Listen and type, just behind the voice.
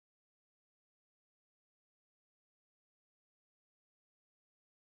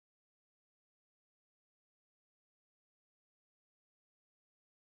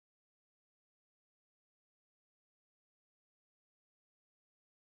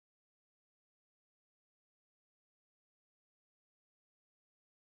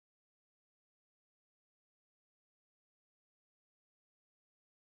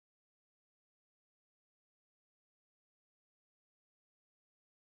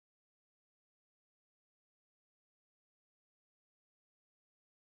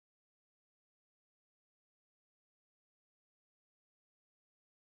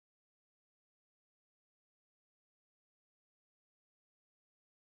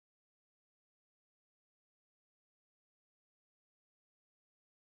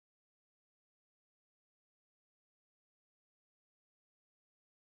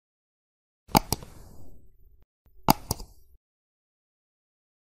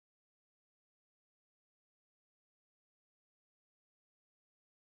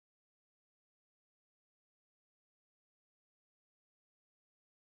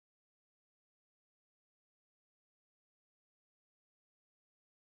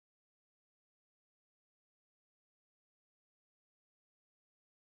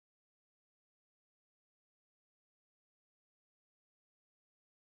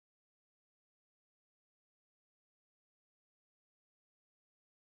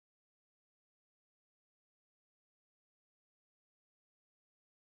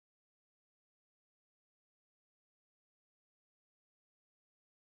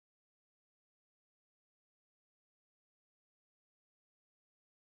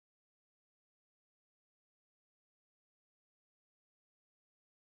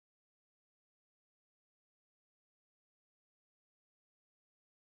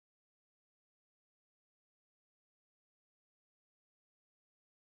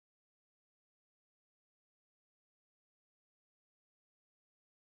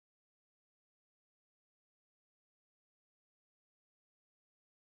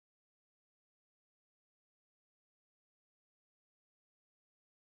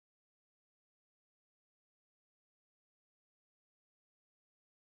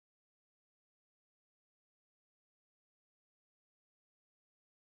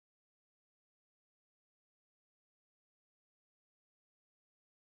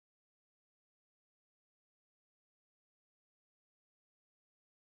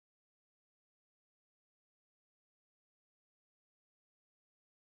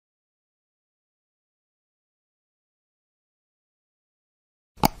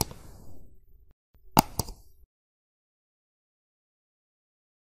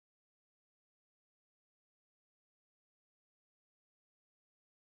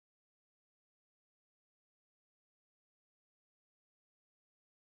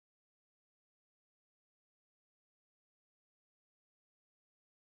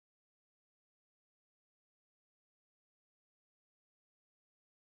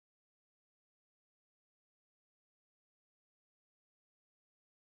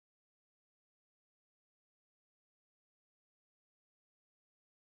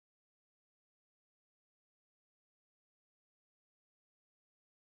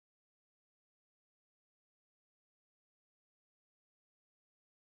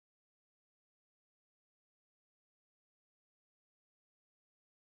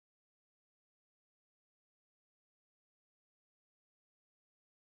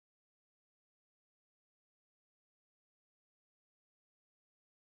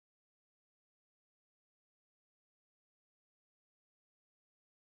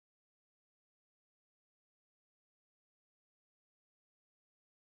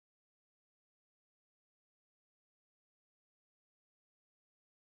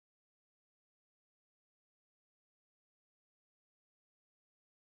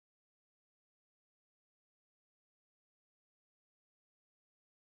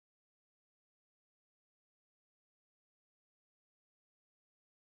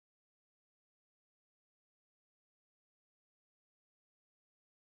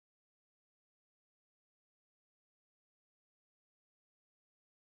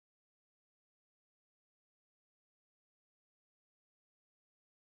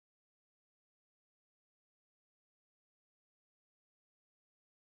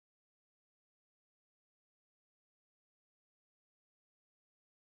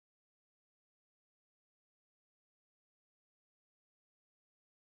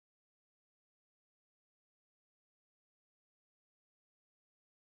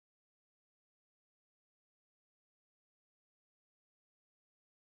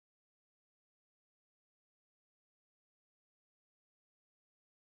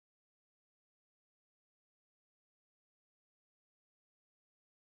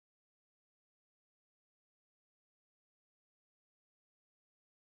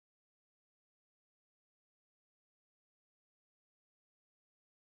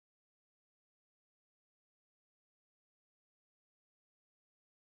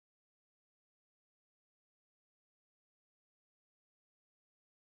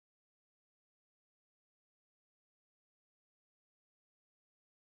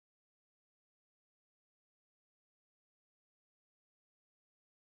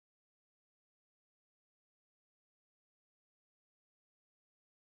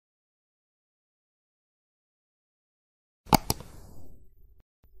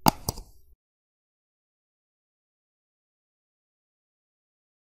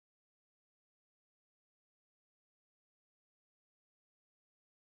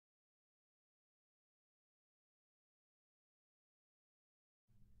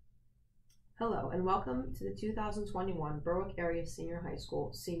Hello and welcome to the 2021 Berwick Area Senior High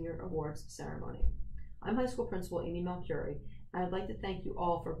School Senior Awards Ceremony. I'm High School Principal Amy Melchiori, and I'd like to thank you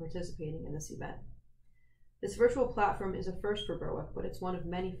all for participating in this event. This virtual platform is a first for Berwick, but it's one of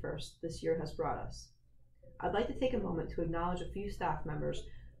many firsts this year has brought us. I'd like to take a moment to acknowledge a few staff members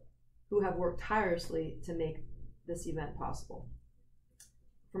who have worked tirelessly to make this event possible.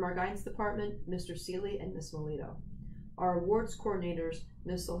 From our guidance department, Mr. Seeley and Ms. Melito. Our awards coordinators,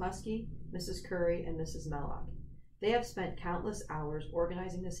 Ms. Solhusky, Mrs. Curry, and Mrs. Mellock. They have spent countless hours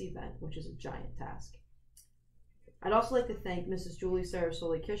organizing this event, which is a giant task. I'd also like to thank Mrs. Julie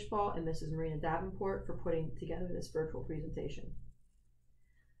Sarasoli-Kishball and Mrs. Marina Davenport for putting together this virtual presentation.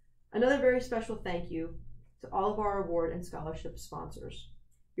 Another very special thank you to all of our award and scholarship sponsors.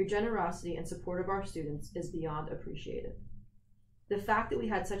 Your generosity and support of our students is beyond appreciated. The fact that we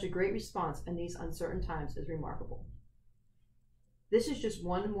had such a great response in these uncertain times is remarkable. This is just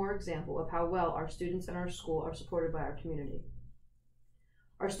one more example of how well our students and our school are supported by our community.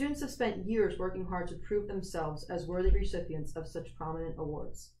 Our students have spent years working hard to prove themselves as worthy recipients of such prominent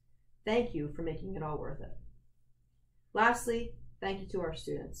awards. Thank you for making it all worth it. Lastly, thank you to our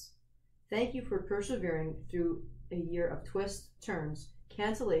students. Thank you for persevering through a year of twists, turns,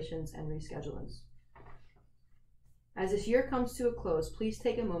 cancellations, and reschedulings. As this year comes to a close, please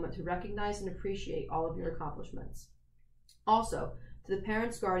take a moment to recognize and appreciate all of your accomplishments. Also, to the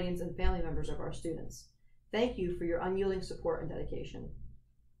parents, guardians, and family members of our students, thank you for your unyielding support and dedication.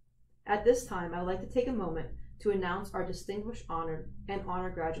 At this time, I would like to take a moment to announce our distinguished honor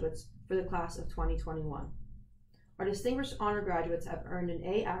graduates for the class of 2021. Our distinguished honor graduates have earned an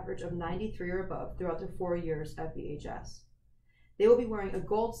A average of 93 or above throughout their 4 years at BHS. They will be wearing a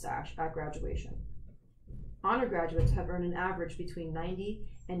gold sash at graduation. Honor graduates have earned an average between 90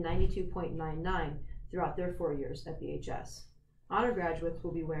 and 92.99 throughout their 4 years at BHS. Honor graduates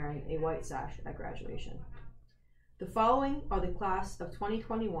will be wearing a white sash at graduation. The following are the class of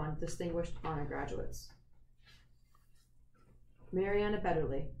 2021 distinguished honor graduates: Mariana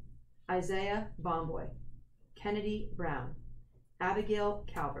Betterly, Isaiah Bomboy, Kennedy Brown, Abigail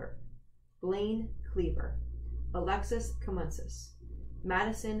Calvert, Blaine Cleaver, Alexis Kamunsis,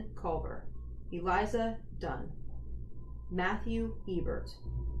 Madison Culver, Eliza Dunn, Matthew Ebert,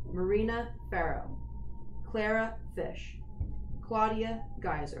 Marina Farrow, Clara Fish, Claudia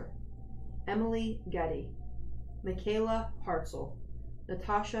Geyser, Emily Getty, Michaela Hartzell,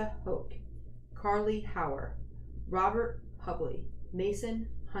 Natasha Hoke, Carly Hauer, Robert Hubley, Mason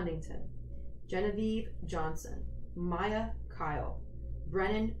Huntington, Genevieve Johnson, Maya Kyle,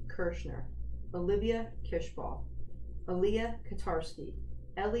 Brennan Kirshner, Olivia Kishball, Aaliyah Katarski,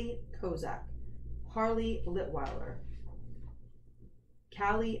 Ellie Kozak, Harley Litweiler,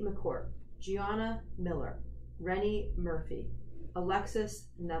 Callie McCourt, Gianna Miller, Rennie Murphy, Alexis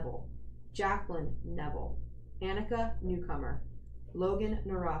Neville, Jacqueline Neville, Annika Newcomer, Logan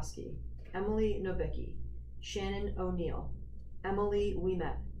Norosky, Emily Novicki, Shannon O'Neill, Emily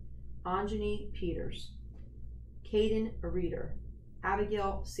Ouimet, Anjani Peters, Caden Reeder,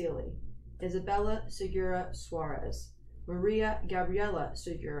 Abigail Seeley, Isabella Segura Suarez, Maria Gabriela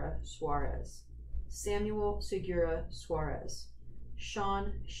Segura Suarez, Samuel Segura Suarez,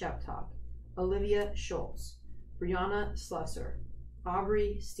 Sean Sheptock, Olivia Schultz, Brianna Slusser,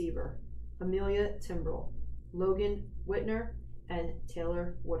 Aubrey Stever, Amelia Timbrell, Logan Whitner, and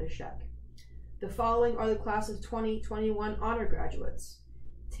Taylor Woodashek. The following are the class of 2021 honor graduates: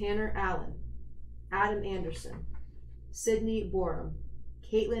 Tanner Allen, Adam Anderson, Sydney Borum,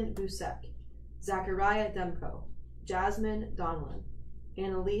 Caitlin Busek, Zachariah Demko, Jasmine Donlin,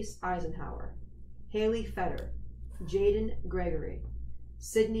 Annalise Eisenhower, Haley Fetter, Jaden Gregory,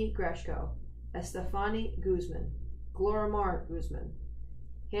 Sydney Greshko, Estefani Guzman, Glorimar Guzman,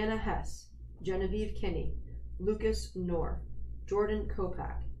 Hannah Hess, Genevieve Kinney, Lucas Knorr, Jordan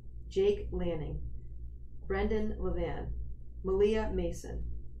Kopak, Jake Lanning, Brendan Levan, Malia Mason,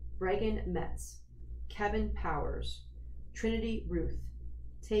 Bregan Metz, Kevin Powers, Trinity Ruth,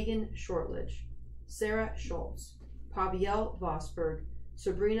 Tegan Shortledge, Sarah Schultz, Paviel Vosberg,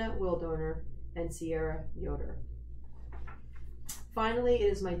 Sabrina Wildoner, and Sierra Yoder. Finally, it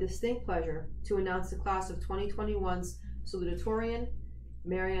is my distinct pleasure to announce the class of 2021's salutatorian,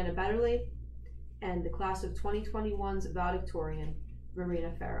 Mariana Betterly, and the class of 2021's valedictorian,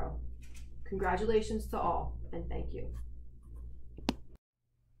 Marina Farrow. Congratulations to all, and thank you.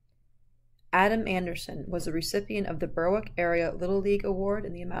 Adam Anderson was the recipient of the Berwick Area Little League Award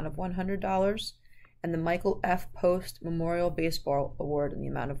in the amount of $100 and the Michael F. Post Memorial Baseball Award in the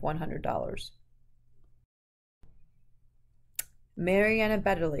amount of $100. Mariana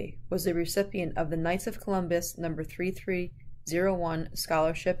Betterly was the recipient of the Knights of Columbus No. 33 01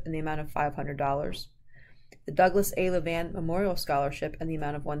 Scholarship in the amount of $500, the Douglas A. Levan Memorial Scholarship in the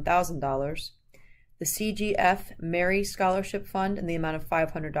amount of $1,000, the CGF Mary Scholarship Fund in the amount of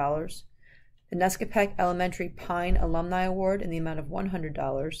 $500, the Nescopec Elementary Pine Alumni Award in the amount of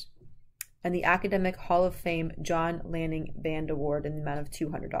 $100, and the Academic Hall of Fame John Lanning Band Award in the amount of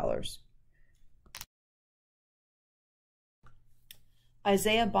 $200.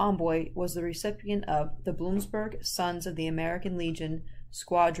 Isaiah Bomboy was the recipient of the Bloomsburg Sons of the American Legion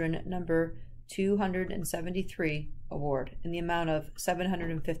Squadron Number 273 Award in the amount of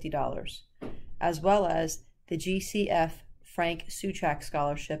 $750, as well as the GCF Frank Suchak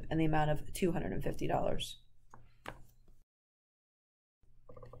Scholarship in the amount of $250.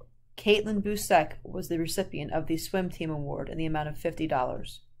 Caitlin Busek was the recipient of the Swim Team Award in the amount of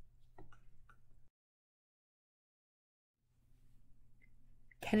 $50.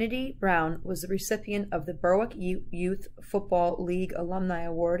 Kennedy Brown was the recipient of the Berwick Youth Football League Alumni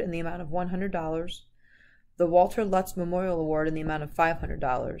Award in the amount of $100, the Walter Lutz Memorial Award in the amount of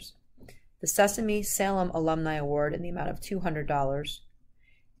 $500, the Sesame Salem Alumni Award in the amount of $200,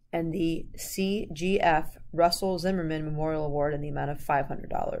 and the CGF Russell Zimmerman Memorial Award in the amount of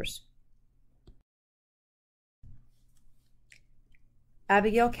 $500.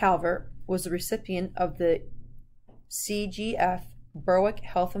 Abigail Calvert was the recipient of the CGF Berwick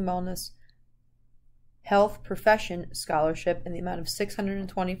Health and Wellness Health Profession Scholarship in the amount of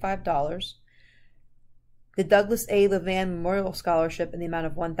 $625, the Douglas A. Levan Memorial Scholarship in the amount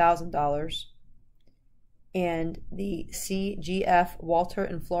of $1,000, and the CGF Walter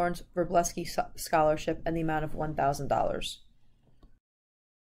and Florence Verbleski Scholarship in the amount of $1,000.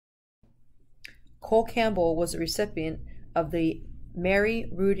 Cole Campbell was the recipient of the Mary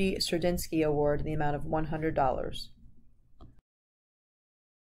Rudy Serdinsky Award in the amount of $100.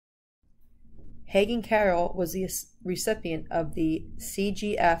 Hagen Carroll was the recipient of the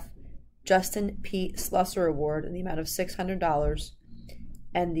CGF Justin P. Slusser Award in the amount of $600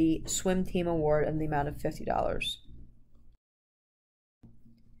 and the Swim Team Award in the amount of $50.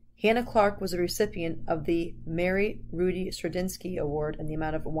 Hannah Clark was the recipient of the Mary Rudy Serdinsky Award in the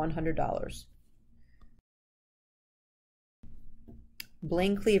amount of $100.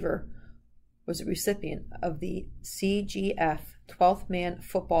 Blaine Cleaver was the recipient of the CGF 12th Man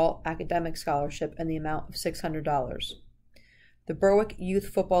Football Academic Scholarship in the amount of $600, the Berwick Youth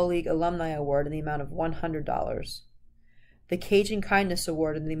Football League Alumni Award in the amount of $100, the Cajun Kindness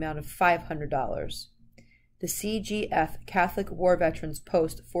Award in the amount of $500, the CGF Catholic War Veterans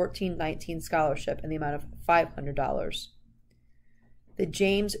Post 1419 Scholarship in the amount of $500, the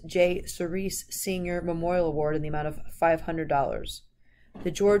James J. Cerise Senior Memorial Award in the amount of $500,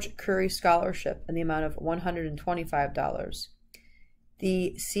 the George Curry Scholarship in the amount of $125,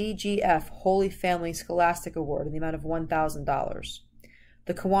 the CGF Holy Family Scholastic Award in the amount of $1,000,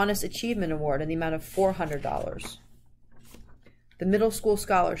 the Kiwanis Achievement Award in the amount of $400, the Middle School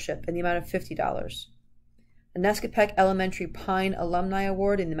Scholarship in the amount of $50, the Nescopec Elementary Pine Alumni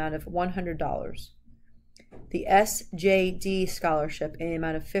Award in the amount of $100, the SJD Scholarship in the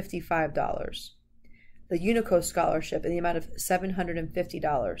amount of $55, the Unico Scholarship in the amount of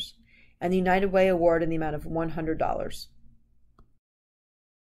 $750, and the United Way Award in the amount of $100.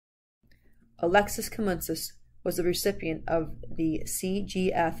 Alexis Kamunsis was the recipient of the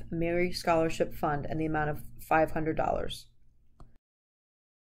CGF Mary Scholarship Fund in the amount of $500.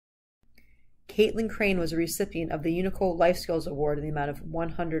 Caitlin Crane was a recipient of the Unico Life Skills Award in the amount of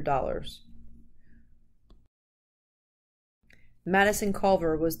 $100. Madison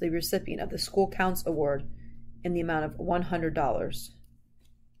Culver was the recipient of the School Counts Award in the amount of $100.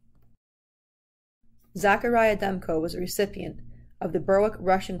 Zachariah Demko was a recipient of the Berwick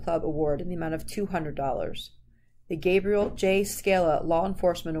Russian Club Award in the amount of $200, the Gabriel J. Scala Law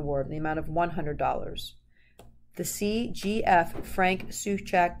Enforcement Award in the amount of $100, the CGF Frank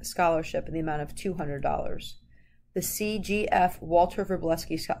Suchak Scholarship in the amount of $200, the CGF Walter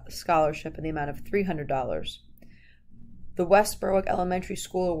Verbleski Scholarship in the amount of $300, the West Berwick Elementary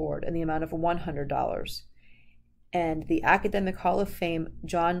School Award in the amount of $100, and the Academic Hall of Fame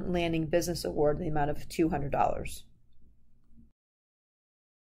John Lanning Business Award in the amount of $200.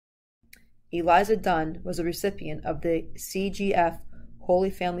 Eliza Dunn was a recipient of the CGF Holy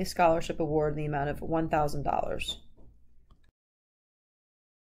Family Scholarship Award in the amount of $1,000.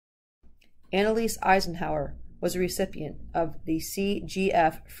 Annalise Eisenhower was a recipient of the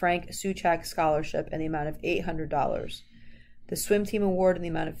CGF Frank Suchak Scholarship in the amount of $800, the Swim Team Award in the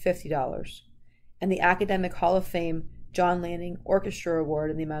amount of $50, and the Academic Hall of Fame John Lanning Orchestra Award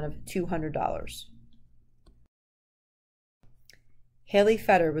in the amount of $200. Haley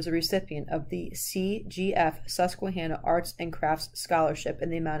Fetter was a recipient of the CGF Susquehanna Arts and Crafts Scholarship in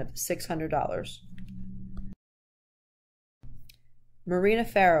the amount of $600. Marina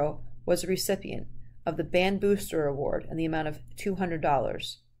Farrow was a recipient of the Band Booster Award in the amount of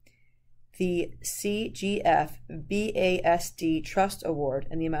 $200. The CGF BASD Trust Award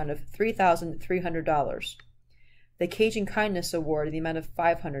in the amount of $3,300. The Cajun Kindness Award in the amount of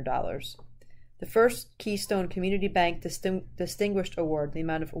 $500. The First Keystone Community Bank Distinguished Award in the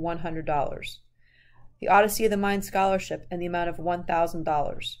amount of $100. The Odyssey of the Mind Scholarship in the amount of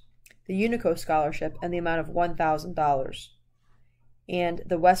 $1,000. The Unico Scholarship in the amount of $1,000. And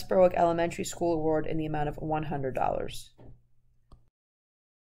the West Berwick Elementary School Award in the amount of $100.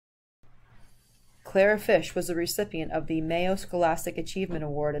 Clara Fish was the recipient of the Mayo Scholastic Achievement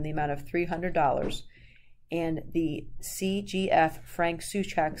Award in the amount of $300 and the CGF Frank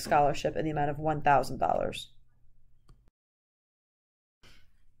Suchak Scholarship in the amount of $1,000.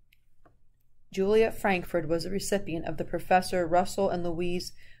 Julia Frankford was the recipient of the Professor Russell and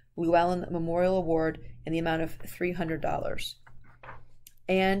Louise Llewellyn Memorial Award in the amount of $300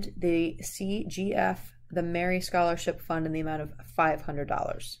 and the CGF the Mary Scholarship Fund in the amount of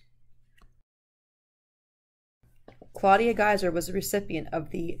 $500. Claudia Geiser was the recipient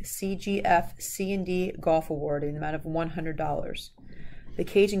of the CGF C&D Golf Award in the amount of $100, the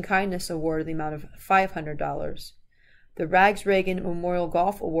Cajun Kindness Award in the amount of $500, the Rags Reagan Memorial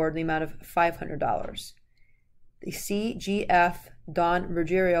Golf Award in the amount of $500, the CGF Don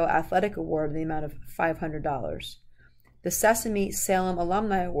Ruggiero Athletic Award in the amount of $500, the Sesame Salem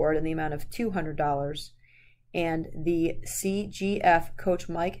Alumni Award in the amount of $200, and the CGF Coach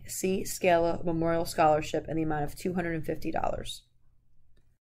Mike C. Scala Memorial Scholarship in the amount of $250.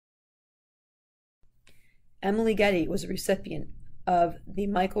 Emily Getty was a recipient of the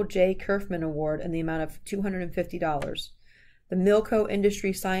Michael J. Kerfman Award in the amount of $250, the Milco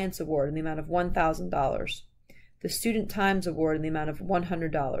Industry Science Award in the amount of $1,000, the Student Times Award in the amount of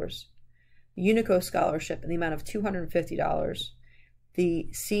 $100, the Unico Scholarship in the amount of $250, the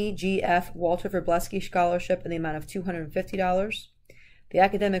CGF Walter Wroblewski Scholarship in the amount of $250, the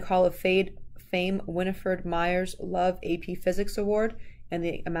Academic Hall of Fame Winifred Myers Love AP Physics Award in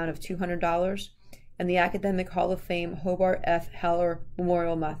the amount of $200, and the Academic Hall of Fame Hobart F. Heller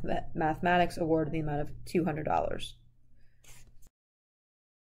Memorial Mathematics Award in the amount of $200.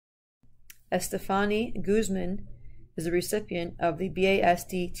 Estefany Guzman is a recipient of the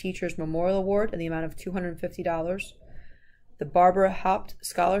BASD Teachers Memorial Award in the amount of $250, the Barbara Haupt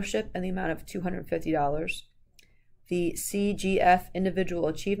Scholarship in the amount of $250, the CGF Individual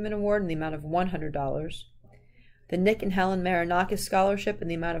Achievement Award in the amount of $100, the Nick and Helen Marinakis Scholarship in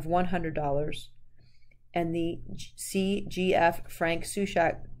the amount of $100, and the CGF Frank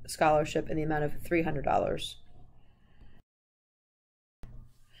Suchak Scholarship in the amount of $300.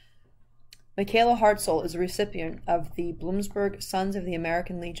 Michaela Hartzell is a recipient of the Bloomsburg Sons of the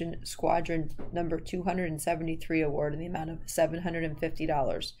American Legion Squadron number 273 Award in the amount of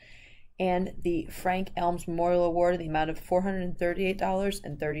 $750 and the Frank Elms Memorial Award in the amount of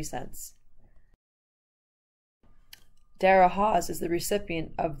 $438.30. Dara Hawes is the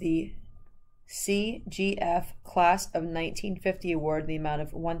recipient of the CGF Class of 1950 Award in the amount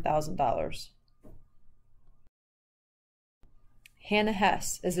of $1,000. Hannah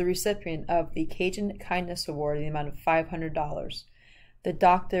Hess is the recipient of the Cajun Kindness Award in the amount of $500, the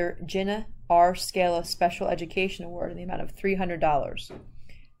Dr. Jenna R. Scala Special Education Award in the amount of $300,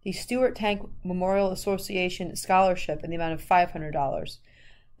 the Stuart Tank Memorial Association Scholarship in the amount of $500,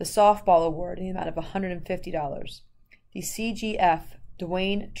 the Softball Award in the amount of $150, the CGF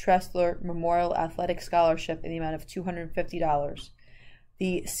Dwayne Tressler Memorial Athletic Scholarship in the amount of $250,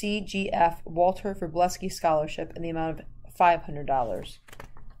 the CGF Walter Wroblewski Scholarship in the amount of $500.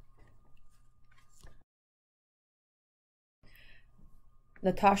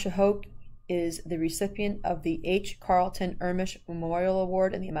 Natasha Hoke is the recipient of the H. Carlton Ermish Memorial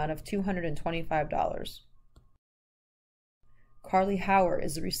Award in the amount of $225. Carly Hauer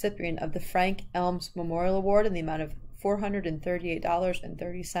is the recipient of the Frank Elms Memorial Award in the amount of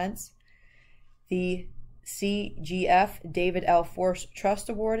 $438.30. The CGF David L. Force Trust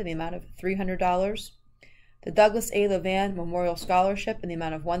Award in the amount of $300. The Douglas A. Levan Memorial Scholarship in the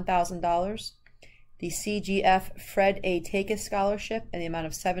amount of $1,000, the CGF Fred A. Takis Scholarship in the amount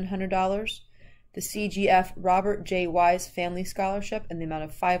of $700, the CGF Robert J. Wise Family Scholarship in the amount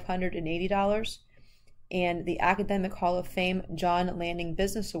of $580, and the Academic Hall of Fame John Landing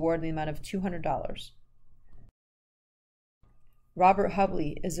Business Award in the amount of $200. Robert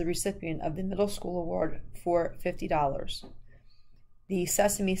Hubley is the recipient of the Middle School Award for $50. The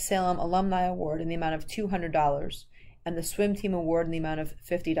Sesame Salem Alumni Award in the amount of $200, and the swim team award in the amount of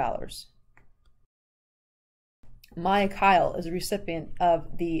 $50. Maya Kyle is a recipient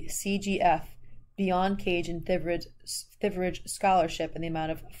of the CGF Beyond Cage and Thiveridge Scholarship in the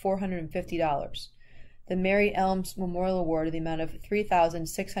amount of $450. The Mary Elms Memorial Award in the amount of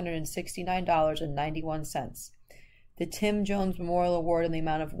 $3,669.91. The Tim Jones Memorial Award in the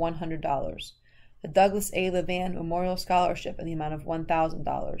amount of $100. The Douglas A. Levan Memorial Scholarship in the amount of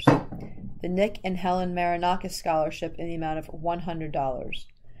 $1,000. The Nick and Helen Marinakis Scholarship in the amount of $100.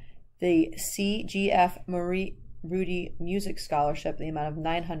 The CGF Marie Rudy Music Scholarship in the amount of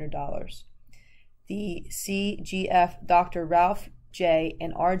 $900. The CGF Dr. Ralph J.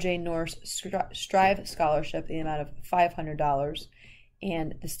 and R.J. Norse Strive Scholarship in the amount of $500,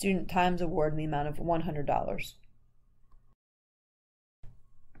 and the Student Times Award in the amount of $100.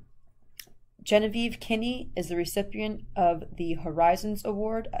 Genevieve Kinney is the recipient of the Horizons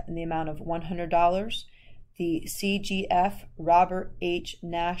Award in the amount of $100, the CGF Robert H.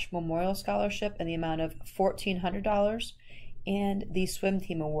 Nash Memorial Scholarship in the amount of $1,400, and the Swim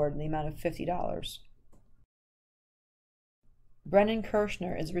Team Award in the amount of $50. Brennan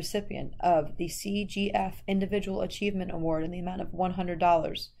Kirshner is a recipient of the CGF Individual Achievement Award in the amount of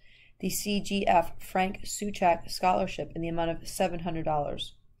 $100, the CGF Frank Suchak Scholarship in the amount of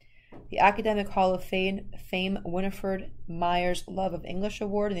 $700, the Academic Hall of Fame Winifred Myers Love of English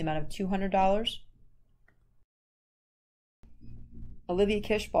Award in the amount of $200. Olivia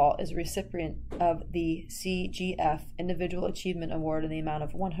Kishball is a recipient of the CGF Individual Achievement Award in the amount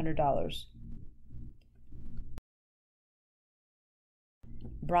of $100.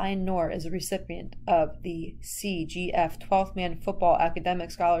 Brian Knorr is a recipient of the CGF 12th Man Football Academic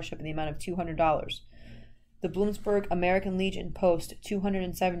Scholarship in the amount of $200. The Bloomsburg American Legion Post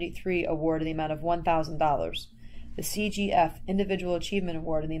 273 Award in the amount of $1,000. The CGF Individual Achievement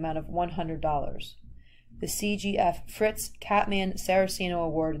Award in the amount of $100. The CGF Fritz Catman Saraceno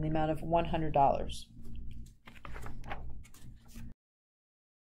Award in the amount of $100.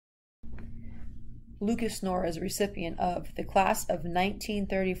 Lucas Knorr is a recipient of the Class of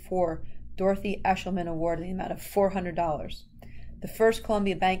 1934 Dorothy Eshelman Award in the amount of $400. The First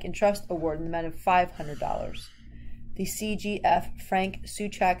Columbia Bank and Trust Award in the amount of $500. The CGF Frank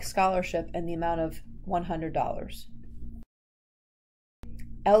Suchak Scholarship in the amount of $100.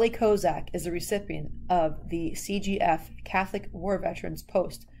 Ellie Kozak is a recipient of the CGF Catholic War Veterans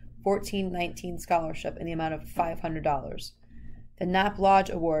Post 1419 Scholarship in the amount of $500. The Knapp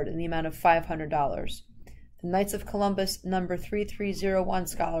Lodge Award in the amount of $500. The Knights of Columbus No. 3301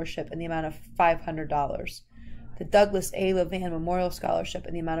 Scholarship in the amount of $500. The Douglas A. Levan Memorial Scholarship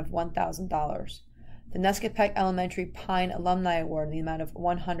in the amount of $1,000. The Nescapec Elementary Pine Alumni Award in the amount of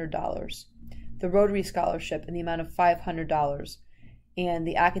 $100. The Rotary Scholarship in the amount of $500. And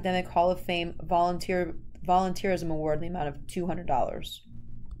the Academic Hall of Fame Volunteerism Award in the amount of $200.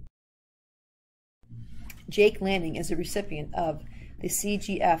 Jake Lanning is a recipient of the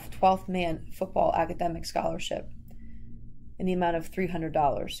CGF 12th Man Football Academic Scholarship in the amount of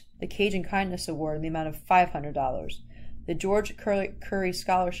 $300, the Cajun Kindness Award in the amount of $500, the George Curry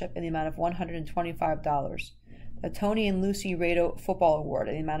Scholarship in the amount of $125, the Tony and Lucy Rado Football Award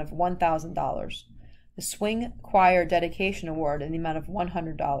in the amount of $1,000, the Swing Choir Dedication Award in the amount of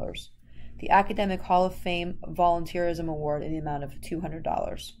 $100, the Academic Hall of Fame Volunteerism Award in the amount of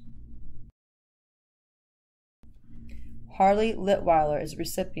 $200. Harley Litweiler is a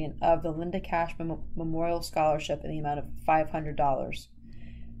recipient of the Linda Cash Memorial Scholarship in the amount of $500.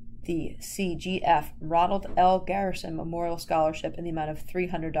 The CGF Ronald L. Garrison Memorial Scholarship in the amount of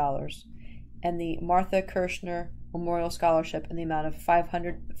 $300. And the Martha Kirshner Memorial Scholarship in the amount of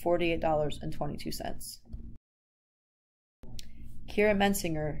 $548.22. Kira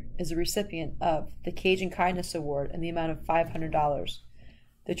Mensinger is a recipient of the Cajun Kindness Award in the amount of $500.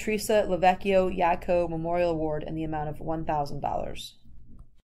 The Teresa Lavecchio Yadko Memorial Award in the amount of $1,000.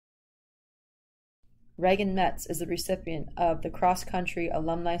 Reagan Metz is the recipient of the Cross Country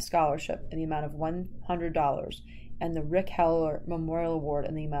Alumni Scholarship in the amount of $100 and the Rick Heller Memorial Award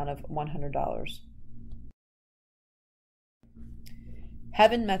in the amount of $100.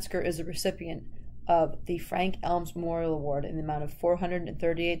 Heaven Metzger is a recipient of the Frank Elms Memorial Award in the amount of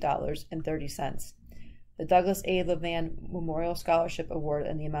 $438.30. The Douglas A. Levan Memorial Scholarship Award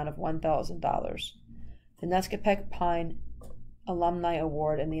in the amount of $1,000. The Nescapec Pine Alumni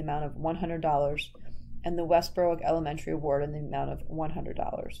Award in the amount of $100. And the West Berwick Elementary Award in the amount of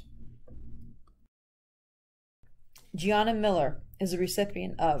 $100. Gianna Miller is a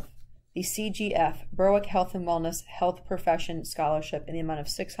recipient of the CGF Berwick Health and Wellness Health Profession Scholarship in the amount of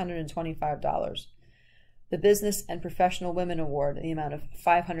 $625. The Business and Professional Women Award in the amount of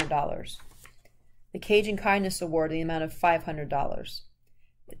 $500. The Cajun Kindness Award in the amount of $500.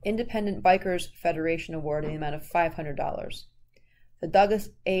 The Independent Bikers Federation Award in the amount of $500. The Douglas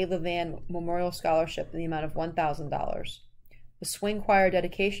A. Levan Memorial Scholarship in the amount of $1,000. The Swing Choir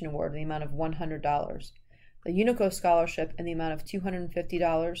Dedication Award in the amount of $100. The Unico Scholarship in the amount of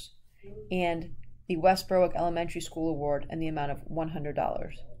 $250. And the West Berwick Elementary School Award in the amount of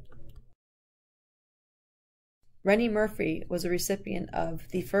 $100. Rennie Murphy was a recipient of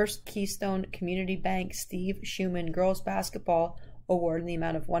the first Keystone Community Bank Steve Schumann Girls Basketball Award in the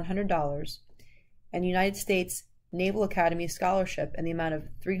amount of $100 and United States Naval Academy Scholarship in the amount of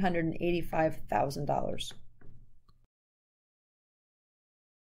 $385,000.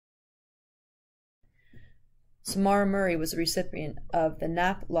 Samara Murray was a recipient of the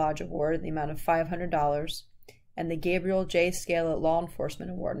Knapp Lodge Award in the amount of $500 and the Gabriel J. Scala Law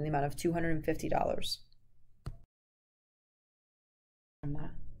Enforcement Award in the amount of $250.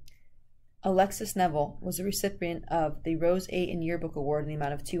 Alexis Neville was a recipient of the Rose 8 in Yearbook Award in the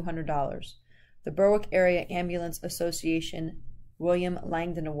amount of $200. The Berwick Area Ambulance Association William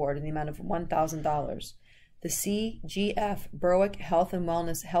Langdon Award in the amount of $1,000. The CGF Berwick Health and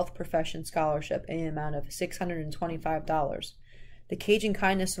Wellness Health Profession Scholarship in the amount of $625. The Cajun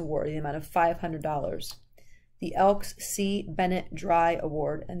Kindness Award in the amount of $500. The Elks C. Bennett Dry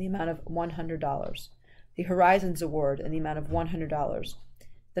Award in the amount of $100. The Horizons Award in the amount of $100.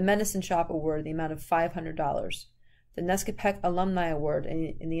 The Medicine Shop Award in the amount of $500. The Nescapec Alumni Award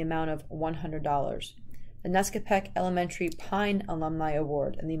in the amount of $100. The Nescapec Elementary Pine Alumni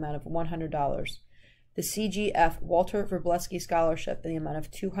Award in the amount of $100. The CGF Walter Verbleski Scholarship in the amount of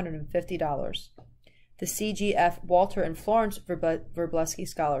 $250. The CGF Walter and Florence Verbleski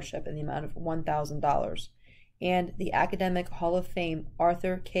Scholarship in the amount of $1,000. And the Academic Hall of Fame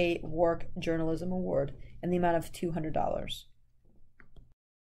Arthur K. Wark Journalism Award in the amount of $200.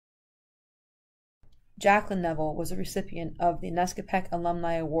 Jacqueline Neville was a recipient of the Nescapec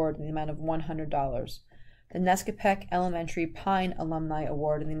Alumni Award in the amount of $100. The Nescapec Elementary Pine Alumni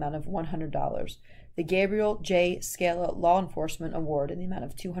Award in the amount of $100. The Gabriel J. Scala Law Enforcement Award in the amount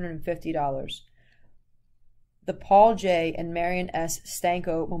of $250. The Paul J. and Marion S.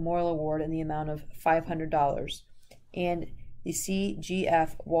 Stanko Memorial Award in the amount of $500. And the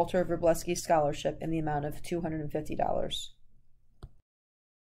CGF Walter Verbleski Scholarship in the amount of $250.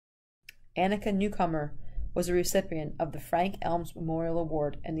 Annika Newcomer was a recipient of the Frank Elms Memorial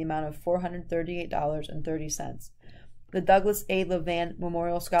Award in the amount of $438.30. The Douglas A. Levan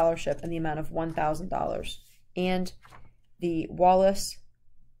Memorial Scholarship in the amount of $1,000. And the Wallace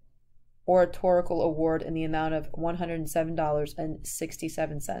Oratorical Award in the amount of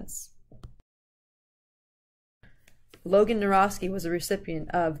 $107.67. Logan Narosky was a recipient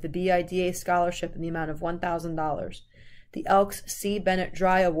of the BIDA Scholarship in the amount of $1,000. The Elks C. Bennett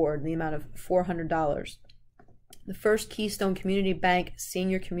Dry Award in the amount of $400. The first Keystone Community Bank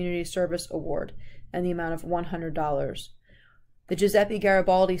Senior Community Service Award in the amount of $100. The Giuseppe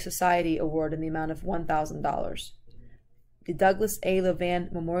Garibaldi Society Award in the amount of $1,000. The Douglas A.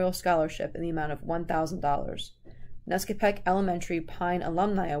 Levan Memorial Scholarship in the amount of $1,000. Nescapec Elementary Pine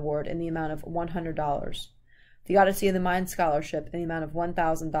Alumni Award in the amount of $100. The Odyssey of the Mind Scholarship in the amount of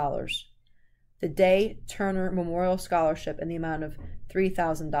 $1,000. The Day Turner Memorial Scholarship in the amount of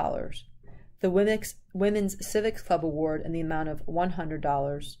 $3,000. The Women's Civics Club Award in the amount of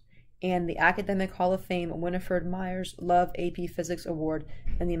 $100. And the Academic Hall of Fame Winifred Myers Love AP Physics Award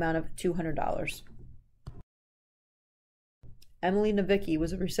in the amount of $200. Emily Novicki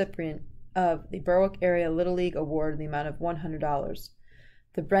was a recipient of the Berwick Area Little League Award in the amount of $100.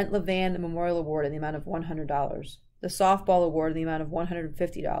 The Brent Levan Memorial Award in the amount of $100. The Softball Award in the amount of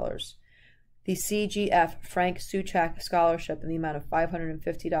 $150. The CGF Frank Suchak Scholarship in the amount of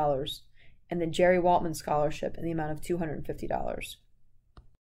 $550. And the Jerry Waltman Scholarship in the amount of $250.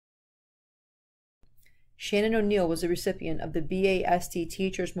 Shannon O'Neill was a recipient of the BAST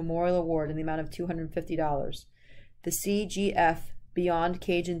Teachers Memorial Award in the amount of $250. The CGF Beyond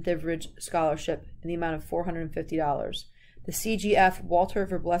Cajun Thiverage Scholarship in the amount of $450. The CGF Walter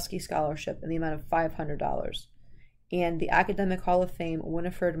Verbleski Scholarship in the amount of $500. And the Academic Hall of Fame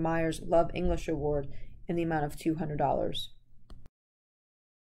Winifred Myers Love English Award in the amount of $200.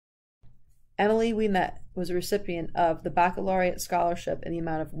 Emily Ouimet was a recipient of the Baccalaureate Scholarship in the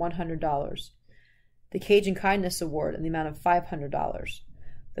amount of $100. The Cajun Kindness Award in the amount of $500.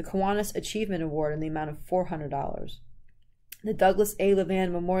 The Kiwanis Achievement Award in the amount of $400. The Douglas A.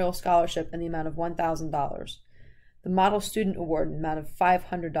 Levan Memorial Scholarship in the amount of $1,000. The Model Student Award in the amount of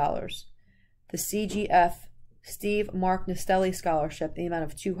 $500. The CGF Steve Mark Nastelli Scholarship in the amount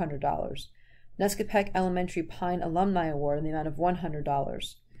of $200. Nescapec Elementary Pine Alumni Award in the amount of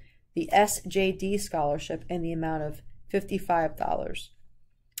 $100. the SJD Scholarship in the amount of $55,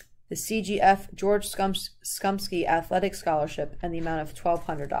 the CGF George Skumsky Athletic Scholarship in the amount of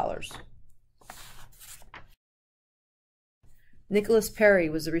 $1,200. Nicholas Perry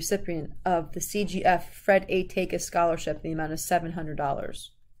was the recipient of the CGF Fred A. Takis Scholarship in the amount of $700.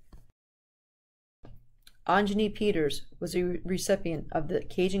 Anjani Peters was a recipient of the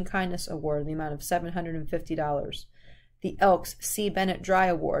Cajun Kindness Award in the amount of $750, the Elks C. Bennett Dry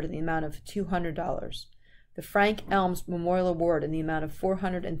Award in the amount of $200, the Frank Elms Memorial Award in the amount of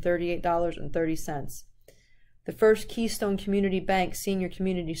 $438.30, the First Keystone Community Bank Senior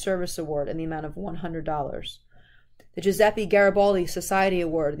Community Service Award in the amount of $100, the Giuseppe Garibaldi Society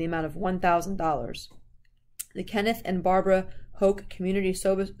Award in the amount of $1,000, the Kenneth and Barbara Hoke Community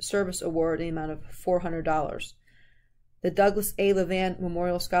Service Award in the amount of $400, the Douglas A. Levan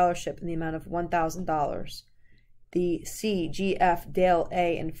Memorial Scholarship in the amount of $1,000, the CGF Dale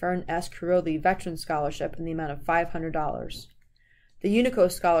A. and Fern S. Kurodli Veteran Scholarship in the amount of $500, the Unico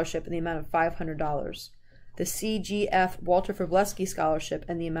Scholarship in the amount of $500, the CGF Walter Wroblewski Scholarship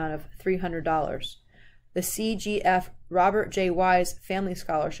in the amount of $300, the CGF Robert J. Wise Family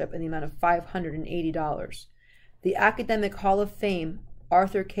Scholarship in the amount of $580, the Academic Hall of Fame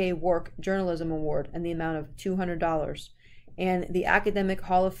Arthur K. Work Journalism Award in the amount of $200, and the Academic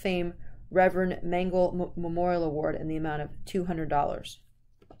Hall of Fame Reverend Mangel Memorial Award in the amount of $200.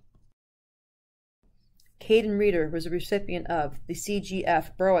 Caden Reeder was a recipient of the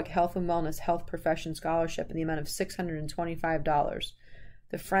CGF Berwick Health and Wellness Health Profession Scholarship in the amount of $625,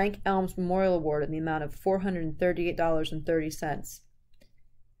 the Frank Elms Memorial Award in the amount of $438.30,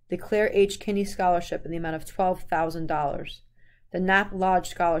 the Claire H. Kinney Scholarship in the amount of $12,000, the Knapp Lodge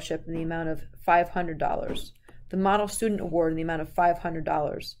Scholarship in the amount of $500, the Model Student Award in the amount of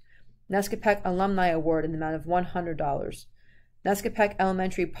 $500, Nescopec Alumni Award in the amount of $100, Nescopec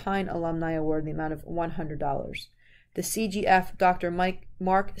Elementary Pine Alumni Award in the amount of $100, the CGF Dr.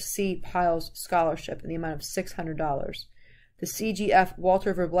 Mark C. Piles Scholarship in the amount of $600, the CGF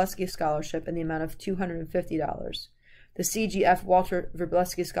Walter Wroblewski Scholarship in the amount of $250, the CGF Walter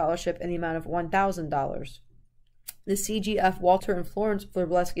Wroblewski Scholarship in the amount of $1,000, the CGF Walter and Florence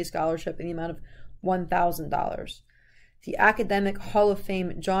Wroblewski Scholarship in the amount of $1,000, the Academic Hall of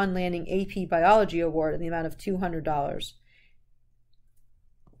Fame John Lanning AP Biology Award in the amount of $200.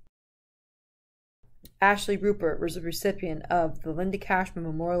 Ashley Rupert was the recipient of the Linda Cashman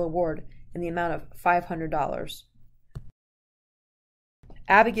Memorial Award in the amount of $500.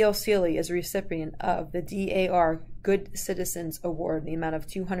 Abigail Seeley is a recipient of the DAR Good Citizens Award in the amount of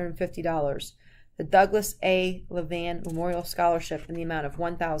 $250, the Douglas A. Levan Memorial Scholarship in the amount of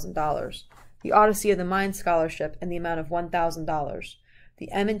 $1,000, the Odyssey of the Mind Scholarship in the amount of $1,000,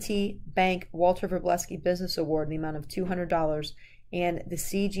 the M&T Bank Walter Wroblewski Business Award in the amount of $200, and the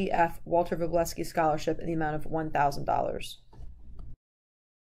CGF Walter Wroblewski Scholarship in the amount of $1,000.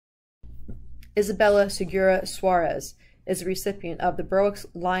 Isabella Segura Suarez is a recipient of the Berwick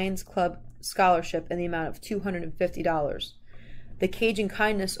Lions Club Scholarship in the amount of $250, the Cajun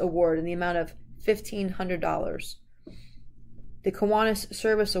Kindness Award in the amount of $1,500, the Kiwanis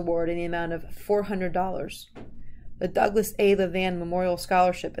Service Award in the amount of $400, the Douglas A. Levan Memorial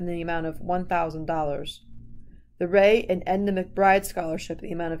Scholarship in the amount of $1,000, the Ray and Edna McBride Scholarship in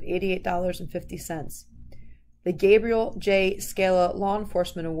the amount of $88.50, the Gabriel J. Scala Law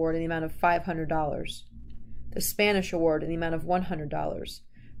Enforcement Award in the amount of $500, the Spanish Award in the amount of $100,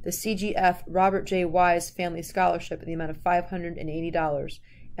 the CGF Robert J. Wise Family Scholarship in the amount of $580,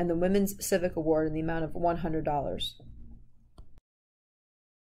 and the Women's Civic Award in the amount of $100.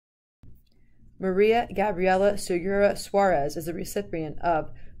 Maria Gabriela Segura Suarez is the recipient of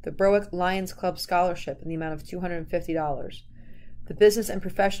the Berwick Lions Club Scholarship in the amount of $250, the Business and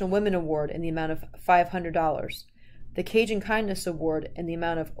Professional Women Award in the amount of $500, the Cajun Kindness Award in the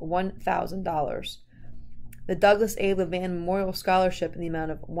amount of $1,000, the Douglas A. Levan Memorial Scholarship in the amount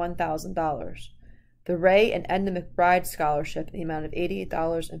of $1,000, the Ray and Edna McBride Scholarship in the amount of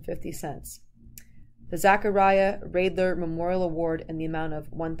 $88.50, the Zachariah Radler Memorial Award in the amount of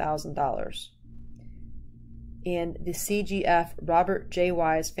 $1,000, and the CGF Robert J.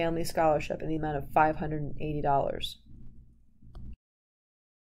 Wise Family Scholarship in the amount of $580.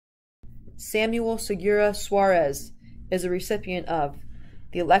 Samuel Segura Suarez is a recipient of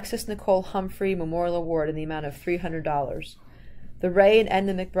the Alexis Nicole Humphrey Memorial Award in the amount of $300, the Ray and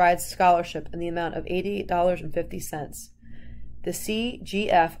Edna McBride Scholarship in the amount of $88.50, the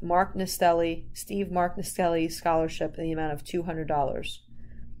CGF Steve Mark Nastelli Scholarship in the amount of $200,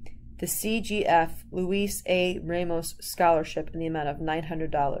 the CGF Luis A. Ramos Scholarship in the amount of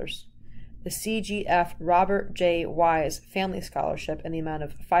 $900, the CGF Robert J. Wise Family Scholarship in the amount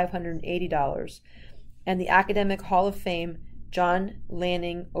of $580, and the Academic Hall of Fame John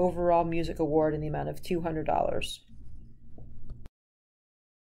Lanning Overall Music Award in the amount of $200.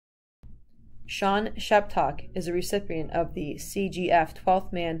 Sean Sheptock is a recipient of the CGF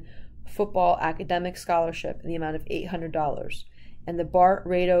 12th Man Football Academic Scholarship in the amount of $800, and the Bart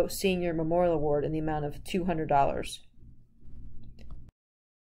Rado Senior Memorial Award in the amount of $200.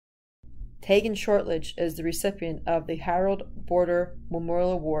 Tegan Shortledge is the recipient of the Harold Border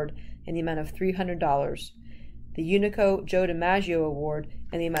Memorial Award in the amount of $300, the Unico Joe DiMaggio Award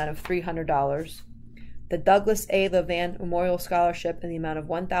in the amount of $300, the Douglas A. Levan Memorial Scholarship in the amount of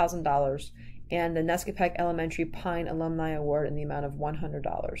 $1,000, and the Nescopec Elementary Pine Alumni Award in the amount of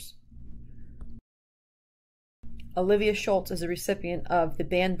 $100. Olivia Schultz is a recipient of the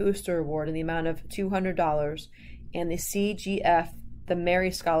Band Booster Award in the amount of $200 and the CGF the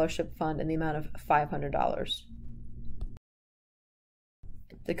Mary Scholarship Fund in the amount of $500.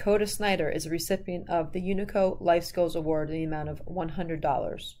 Dakota Snyder is a recipient of the Unico Life Skills Award in the amount of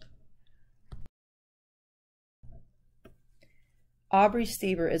 $100. Aubrey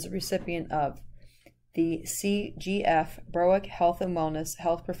Stieber is a recipient of the CGF Berwick Health and Wellness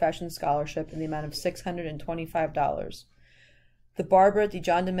Health Profession Scholarship in the amount of $625, the Barbara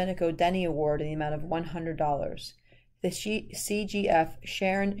DiGiandomenico Denny Award in the amount of $100, the CGF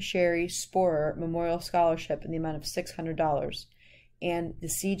Sharon Sherry Sporer Memorial Scholarship in the amount of $600, and the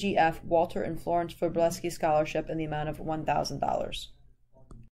CGF Walter and Florence Wroblewski Scholarship in the amount of $1,000.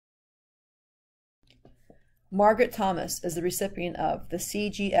 Margaret Thomas is the recipient of the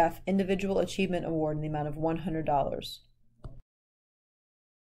CGF Individual Achievement Award in the amount of $100.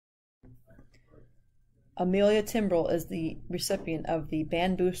 Amelia Timbrell is the recipient of the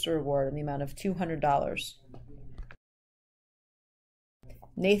Band Booster Award in the amount of $200.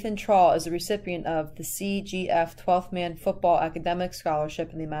 Nathan Trawl is the recipient of the CGF 12th Man Football Academic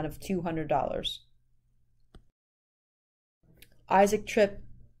Scholarship in the amount of $200. Isaac Tripp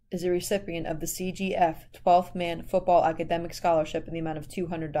is a recipient of the CGF 12th Man Football Academic Scholarship in the amount of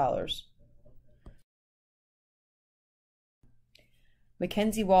 $200.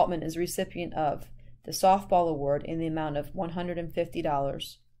 Mackenzie Waltman is a recipient of the Softball Award in the amount of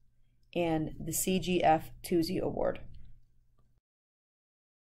 $150 and the CGF Toosie Award.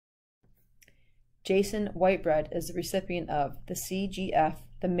 Jason Whitebread is the recipient of the CGF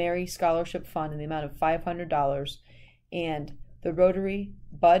the Mary Scholarship Fund in the amount of $500 and the Rotary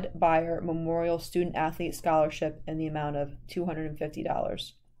Bud Beyer Memorial Student Athlete Scholarship in the amount of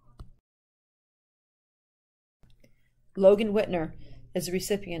 $250. Logan Whitner is the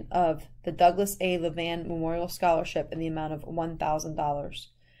recipient of the Douglas A. Levan Memorial Scholarship in the amount of $1,000,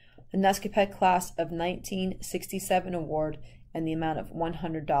 the Nescopec Class of 1967 Award in the amount of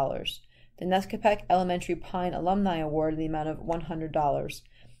 $100, the Nescopec Elementary Pine Alumni Award in the amount of $100,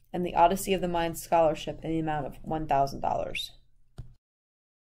 and the Odyssey of the Mind Scholarship in the amount of $1,000.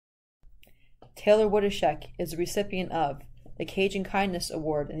 Taylor Woodishek is the recipient of the Cajun Kindness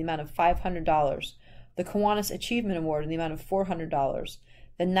Award in the amount of $500, the Kiwanis Achievement Award in the amount of $400,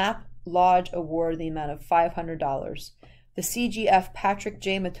 the Knapp Lodge Award in the amount of $500, the CGF Patrick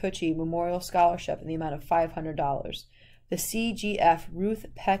J. Matucci Memorial Scholarship in the amount of $500, the CGF Ruth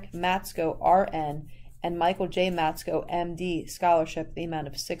Peck Matsko RN and Michael J. Matsko MD Scholarship in the amount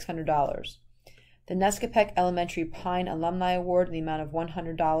of $600, the Nescopec Elementary Pine Alumni Award in the amount of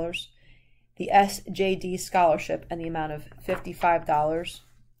 $100, the SJD Scholarship in the amount of $55,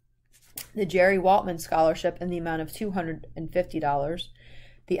 the Jerry Waltman Scholarship in the amount of $250,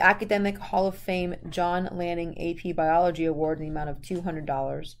 the Academic Hall of Fame John Lanning AP Biology Award in the amount of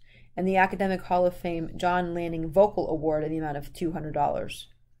 $200, and the Academic Hall of Fame John Lanning Vocal Award in the amount of $200.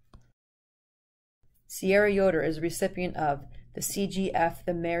 Sierra Yoder is a recipient of the CGF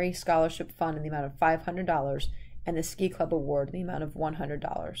the Mary Scholarship Fund in the amount of $500 and the Ski Club Award in the amount of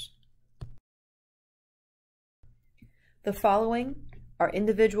 $100. The following are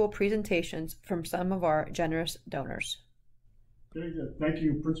individual presentations from some of our generous donors. Okay, good. Thank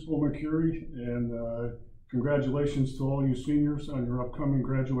you, Principal Mercury, and congratulations to all you seniors on your upcoming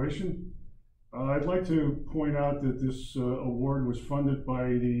graduation. I'd like to point out that this award was funded by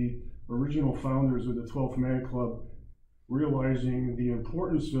the original founders of the 12th Man Club, realizing the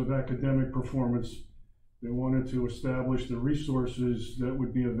importance of academic performance. They wanted to establish the resources that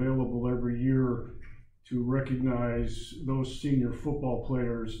would be available every year to recognize those senior football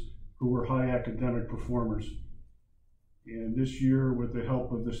players who were high academic performers. And this year, with the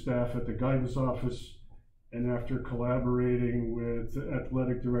help of the staff at the guidance office, and after collaborating with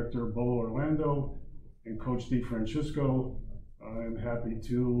Athletic Director Bo Orlando and Coach DeFrancisco, I'm happy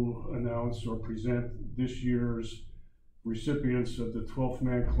to announce or present this year's recipients of the 12th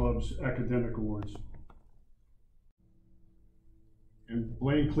Man Club's Academic Awards. And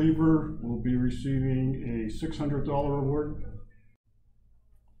Blaine Cleaver will be receiving a $600 award.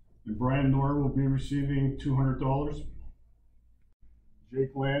 And Brian Norr will be receiving $200. Jake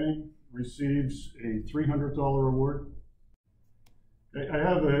Lanning receives a $300 award. I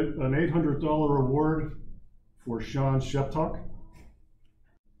have an $800 award for Sean Sheptock.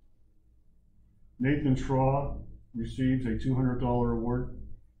 Nathan Traw receives a $200 award.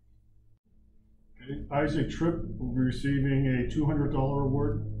 Isaac Tripp will be receiving a $200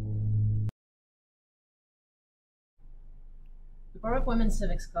 award. The Berwick Women's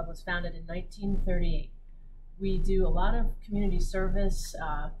Civics Club was founded in 1938. We do a lot of community service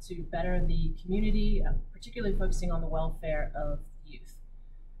to better the community, particularly focusing on the welfare of youth.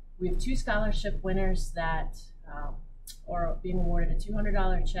 We have 2 scholarship winners that are being awarded a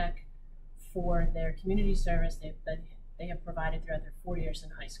 $200 check for their community service that they have provided throughout their 4 years in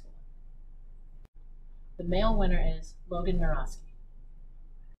high school. The male winner is Logan Mirosky.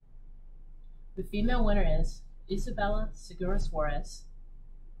 The female winner is Isabella Segura Suarez.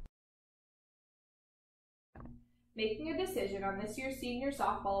 Making a decision on this year's senior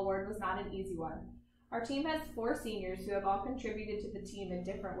softball award was not an easy one. Our team has 4 seniors who have all contributed to the team in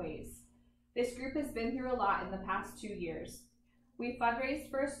different ways. This group has been through a lot in the past 2 years. We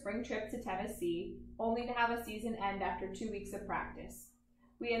fundraised for a spring trip to Tennessee, only to have a season end after 2 weeks of practice.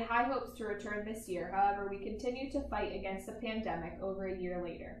 We had high hopes to return this year, however, we continued to fight against a pandemic over a year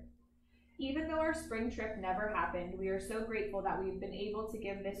later. Even though our spring trip never happened, we are so grateful that we've been able to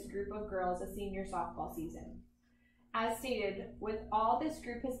give this group of girls a senior softball season. As stated, with all this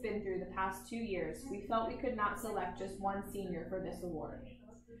group has been through the past 2 years, we felt we could not select just one senior for this award.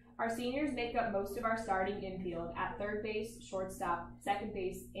 Our seniors make up most of our starting infield at third base, shortstop, second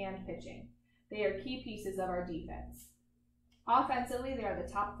base, and pitching. They are key pieces of our defense. Offensively, they are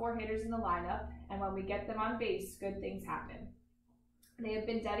the top 4 hitters in the lineup, and when we get them on base, good things happen. They have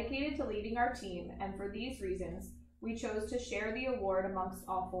been dedicated to leading our team, and for these reasons, we chose to share the award amongst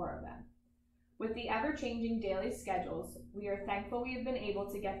all 4 of them. With the ever-changing daily schedules, we are thankful we have been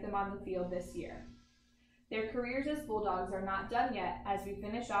able to get them on the field this year. Their careers as Bulldogs are not done yet as we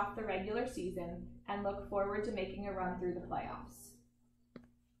finish off the regular season and look forward to making a run through the playoffs.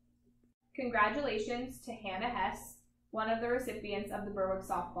 Congratulations to Hannah Hess, one of the recipients of the Berwick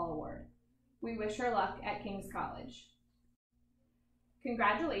Softball Award. We wish her luck at King's College.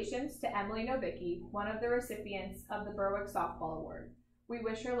 Congratulations to Emily Novicki, one of the recipients of the Berwick Softball Award. We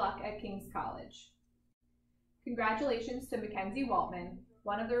wish her luck at King's College. Congratulations to Mackenzie Waltman,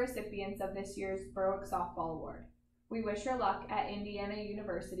 one of the recipients of this year's Berwick Softball Award. We wish her luck at Indiana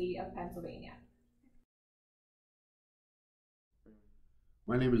University of Pennsylvania.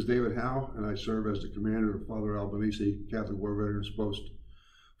 My name is David Howe, and I serve as the commander of Father Albanese Catholic War Veterans Post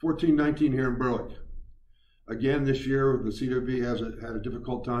 1419 here in Berwick. Again, this year, the CWV has had a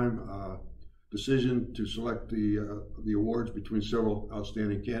difficult time decision to select the awards between several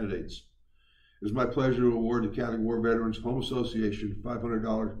outstanding candidates. It is my pleasure to award the Catholic War Veterans Home Association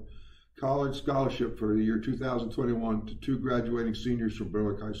 $500 college scholarship for the year 2021 to 2 graduating seniors from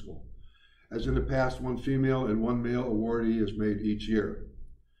Berwick High School. As in the past, 1 female and 1 male awardee is made each year.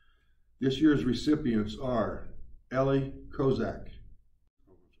 This year's recipients are Ellie Kozak,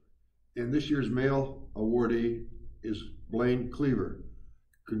 and this year's male awardee is Blaine Cleaver.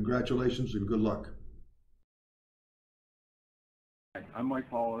 Congratulations and good luck. I'm Mike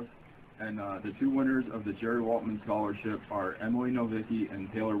Paula, and the 2 winners of the Jerry Waltman Scholarship are Emily Novicki and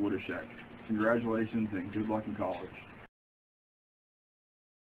Taylor Woodashek. Congratulations and good luck in college.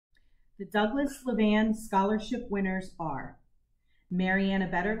 The Douglas Levan Scholarship winners are Mariana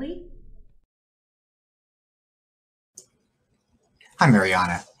Betterly. Hi,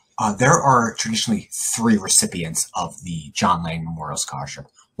 Mariana. There are traditionally 3 recipients of the John Lang Memorial Scholarship,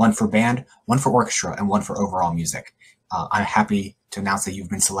 1 for band, 1 for orchestra, and 1 for overall music. I'm happy to announce that you've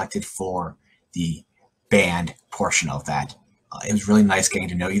been selected for the band portion of that. It was really nice getting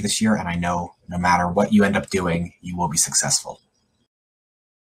to know you this year, and I know no matter what you end up doing, you will be successful.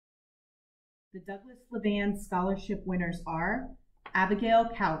 The Douglas Levan Scholarship winners are Abigail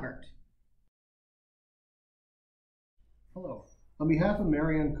Calvert. Hello. On behalf of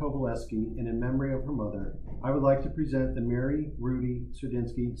Marianne Kowaleski and in memory of her mother, I would like to present the Mary Rudy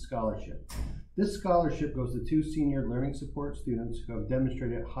Serdinsky Scholarship. This scholarship goes to 2 senior learning support students who have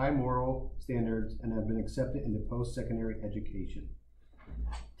demonstrated high moral standards and have been accepted into post-secondary education.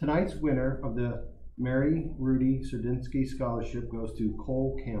 Tonight's winner of the Mary Rudy Serdinsky Scholarship goes to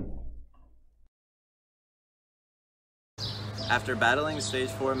Cole Campbell. After battling stage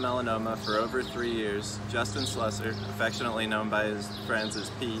 4 melanoma for over 3 years, Justin Slusser, affectionately known by his friends as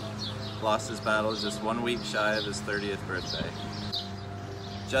Pete, lost his battle just 1 week shy of his 30th birthday.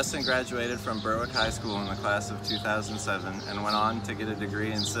 Justin graduated from Berwick High School in the class of 2007 and went on to get a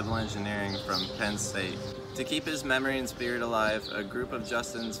degree in civil engineering from Penn State. To keep his memory and spirit alive, a group of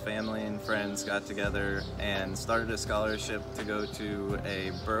Justin's family and friends got together and started a scholarship to go to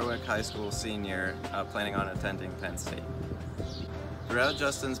a Berwick High School senior planning on attending Penn State. Throughout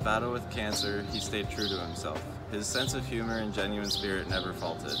Justin's battle with cancer, he stayed true to himself. His sense of humor and genuine spirit never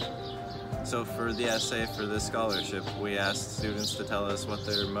faltered. So for the essay for this scholarship, we asked students to tell us what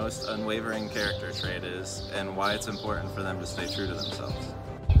their most unwavering character trait is and why it's important for them to stay true to themselves.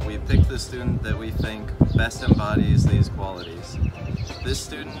 We picked the student that we think best embodies these qualities. This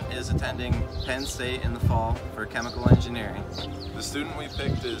student is attending Penn State in the fall for chemical engineering. The student we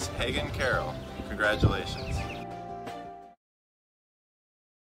picked is Hagen Carroll. Congratulations.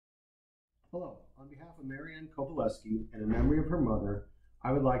 Hello, on behalf of Marianne Kovalevsky and in memory of her mother,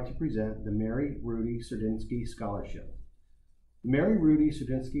 I would like to present the Mary Rudy Serdinsky Scholarship. The Mary Rudy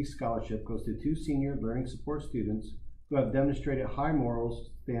Serdinsky Scholarship goes to 2 senior learning support students who have demonstrated high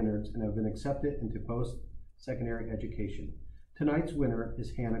morals standards and have been accepted into post-secondary education. Tonight's winner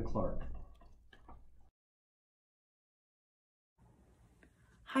is Hannah Clark.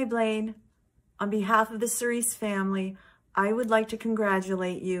 Hi, Blaine. On behalf of the Cerise family, I would like to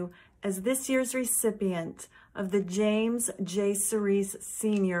congratulate you as this year's recipient of the James J. Cerise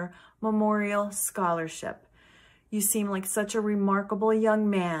Senior Memorial Scholarship. You seem like such a remarkable young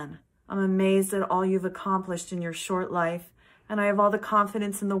man. I'm amazed at all you've accomplished in your short life, and I have all the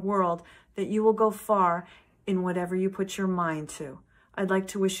confidence in the world that you will go far in whatever you put your mind to. I'd like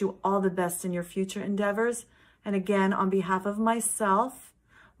to wish you all the best in your future endeavors, and again, on behalf of myself,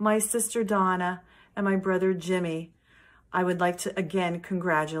 my sister Donna, and my brother Jimmy, I would like to again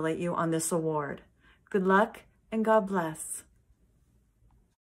congratulate you on this award. Good luck and God bless.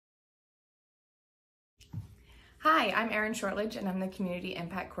 Hi, I'm Erin Shortledge and I'm the Community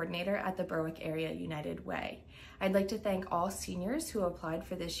Impact Coordinator at the Berwick Area United Way. I'd like to thank all seniors who applied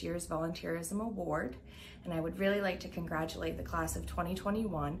for this year's Volunteerism Award, and I would really like to congratulate the class of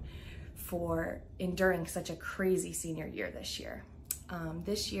 2021 for enduring such a crazy senior year this year.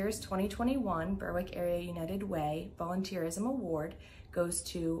 This year's 2021 Berwick Area United Way Volunteerism Award goes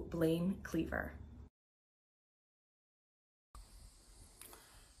to Blaine Cleaver.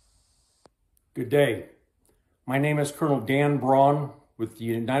 Good day. My name is Colonel Dan Braun with the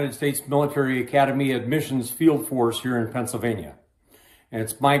United States Military Academy Admissions Field Force here in Pennsylvania. And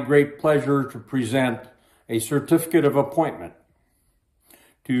it's my great pleasure to present a certificate of appointment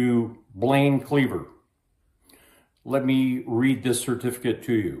to Blaine Cleaver. Let me read this certificate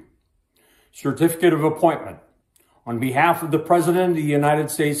to you. Certificate of appointment. On behalf of the President of the United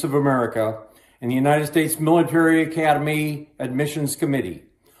States of America and the United States Military Academy Admissions Committee,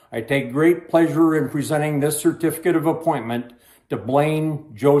 I take great pleasure in presenting this certificate of appointment to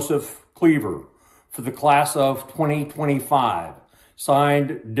Blaine Joseph Cleaver for the class of 2025.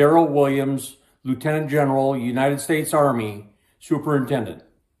 Signed, Darrell Williams, Lieutenant General, United States Army, Superintendent.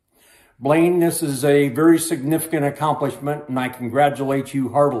 Blaine, this is a very significant accomplishment, and I congratulate you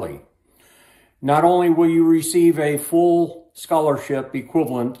heartily. Not only will you receive a full scholarship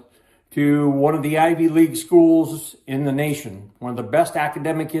equivalent to one of the Ivy League schools in the nation, one of the best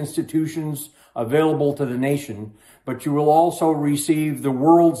academic institutions available to the nation, but you will also receive the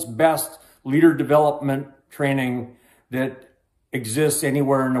world's best leader development training that exists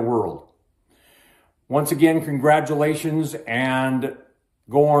anywhere in the world. Once again, congratulations, and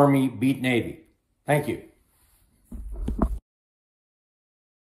go Army, beat Navy. Thank you.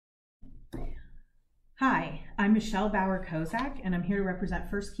 Hi, I'm Michelle Bauer-Kozak, and I'm here to represent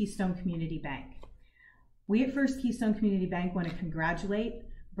First Keystone Community Bank. We at First Keystone Community Bank want to congratulate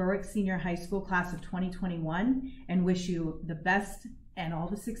Berwick Senior High School class of 2021 and wish you the best and all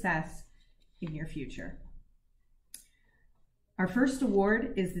the success in your future. Our first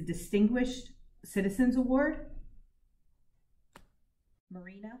award is the Distinguished Citizens Award,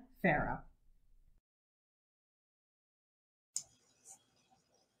 Marina Farah.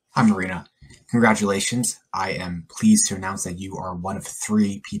 Hi, Marina. Congratulations. I am pleased to announce that you are one of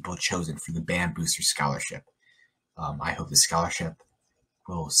 3 people chosen for the Band Booster Scholarship. I hope the scholarship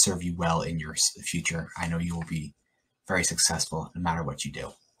will serve you well in your future. I know you will be very successful no matter what you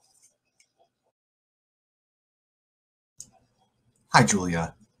do. Hi,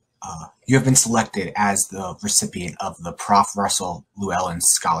 Julia. You have been selected as the recipient of the Prof. Russell Llewellyn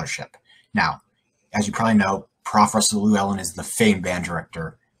Scholarship. Now, as you probably know, Prof. Russell Llewellyn is the famed band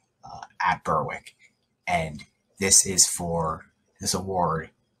director at Berwick, and this award.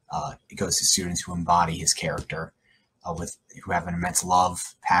 It goes to students who embody his character, who have an immense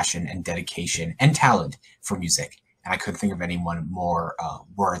love, passion, and dedication and talent for music. And I couldn't think of anyone more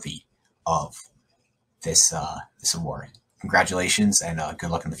worthy of this award. Congratulations and good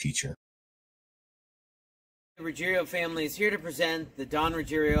luck in the future. The Ruggiero family is here to present the Don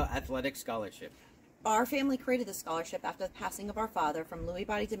Ruggiero Athletic Scholarship. Our family created the scholarship after the passing of our father from Lewy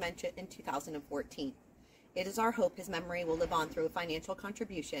body dementia in 2014. It is our hope his memory will live on through a financial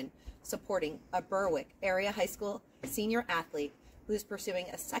contribution supporting a Berwick area high school senior athlete who is pursuing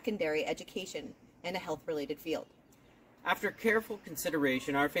a secondary education in a health-related field. After careful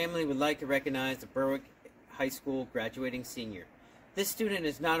consideration, our family would like to recognize the Berwick High School graduating senior. This student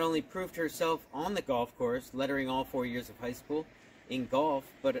has not only proved herself on the golf course, lettering all 4 years of high school in golf,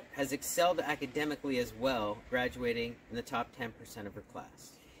 but has excelled academically as well, graduating in the top 10% of her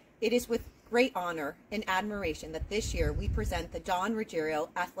class. It is with great honor and admiration that this year we present the Don Ruggiero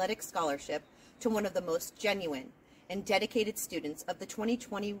Athletic Scholarship to one of the most genuine and dedicated students of the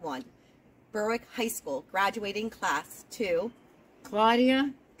 2021 Berwick High School graduating class to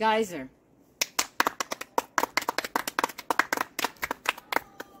Claudia Geiser.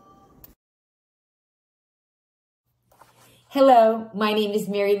 Hello, my name is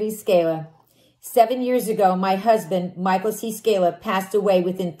Mary Lou Scala. 7 years ago, my husband, Michael C. Scala, passed away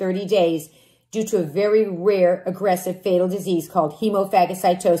within 30 days due to a very rare, aggressive, fatal disease called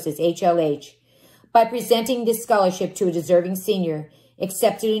hemophagocytosis, HLH. By presenting this scholarship to a deserving senior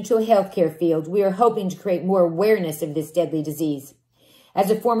accepted into a healthcare field, we are hoping to create more awareness of this deadly disease.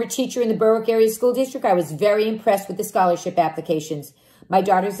 As a former teacher in the Berwick Area School District, I was very impressed with the scholarship applications. My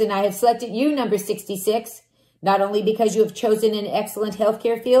daughters and I have selected you, number 66, not only because you have chosen an excellent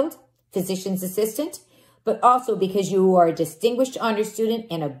healthcare field, physician's assistant, but also because you are a distinguished honor student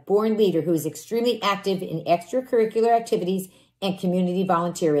and a born leader who is extremely active in extracurricular activities and community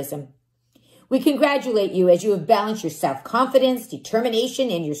volunteerism. We congratulate you as you have balanced your self-confidence, determination,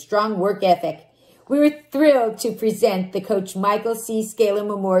 and your strong work ethic. We were thrilled to present the Coach Michael C. Scala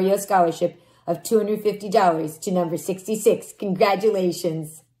Memorial Scholarship of $250 to number 66.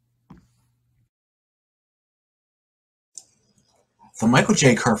 Congratulations. The Michael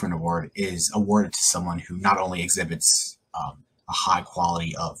J. Kerfman Award is awarded to someone who not only exhibits a high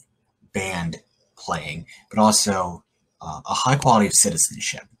quality of band playing, but also a high quality of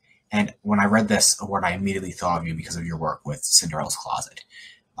citizenship. And when I read this award, I immediately thought of you because of your work with Cinderella's Closet.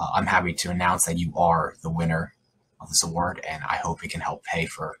 I'm happy to announce that you are the winner of this award, and I hope it can help pay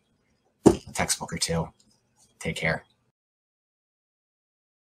for a textbook or two. Take care.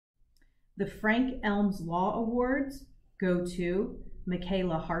 The Frank Elms Law Awards go to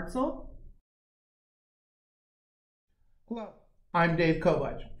Michaela Hartzell. Hello, I'm Dave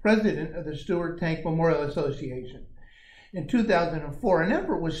Kovach, president of the Stewart Tank Memorial Association. In 2004, an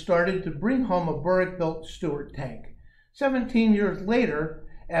effort was started to bring home a Berwick-built Stewart tank. 17 years later,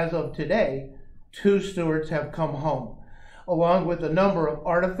 as of today, 2 Stewarts have come home, along with a number of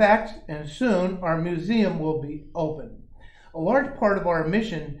artifacts, and soon our museum will be open. A large part of our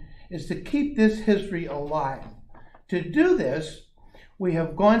mission is to keep this history alive. To do this, we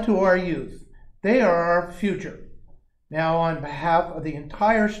have gone to our youth. They are our future. Now, on behalf of the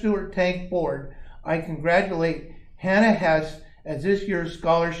entire Stewart Tank Board, I congratulate Hannah Hess as this year's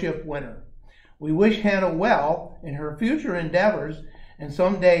scholarship winner. We wish Hannah well in her future endeavors, and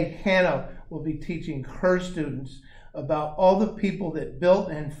someday Hannah will be teaching her students about all the people that built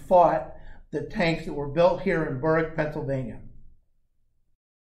and fought the tanks that were built here in Berwick, Pennsylvania.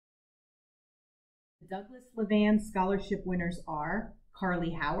 The Douglas Levan Scholarship winners are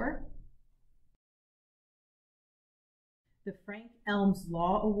Carly Hauer. The Frank Elms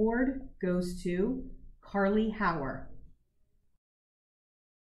Law Award goes to Carly Hauer.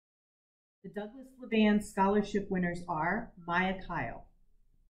 The Douglas Levan Scholarship winners are Maya Kyle.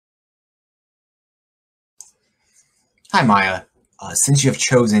 Hi, Maya. Since you have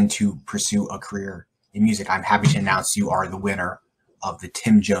chosen to pursue a career in music, I'm happy to announce you are the winner of the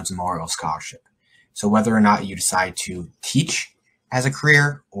Tim Jones Memorial Scholarship. So whether or not you decide to teach as a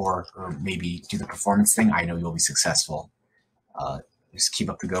career or maybe do the performance thing, I know you'll be successful. Just keep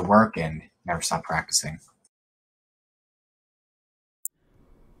up the good work and never stop practicing.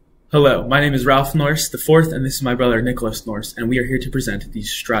 Hello, my name is Ralph Norse IV, and this is my brother Nicholas Norse, and we are here to present the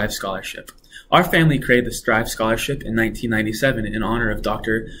Strive Scholarship. Our family created the Strive Scholarship in 1997 in honor of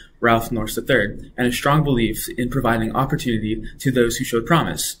Dr. Ralph Norse III and a strong belief in providing opportunity to those who showed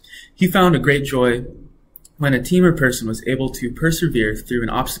promise. He found a great joy when a team or person was able to persevere through an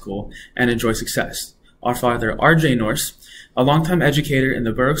obstacle and enjoy success. our father, R.J. Norse, a longtime educator in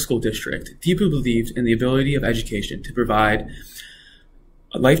the Berwick School District, deeply believed in the ability of education to provide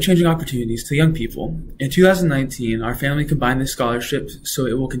life-changing opportunities to young people. In 2019, our family combined this scholarship so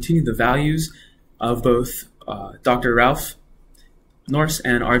it will continue the values of both Dr. Ralph Norse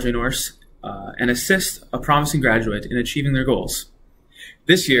and R.J. Norse and assist a promising graduate in achieving their goals.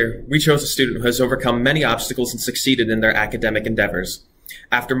 This year, we chose a student who has overcome many obstacles and succeeded in their academic endeavors.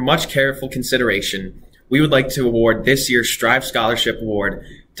 After much careful consideration, we would like to award this year's Strive Scholarship Award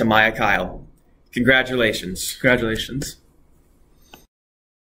to Maya Kyle. Congratulations. Congratulations.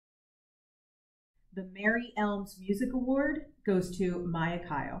 The Mary Elms Music Award goes to Maya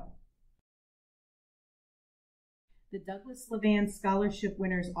Kyle. The Douglas Levan Scholarship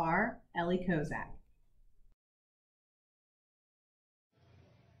winners are Ellie Kozak.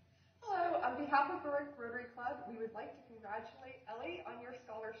 Hello, on behalf of Berwick Rotary Club, we would like to congratulate Ellie on your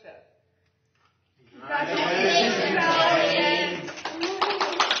scholarship. Congratulations, Ellie!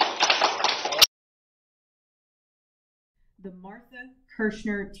 The Martha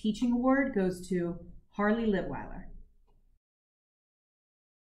Kirschner Teaching Award goes to Harley Litweiler.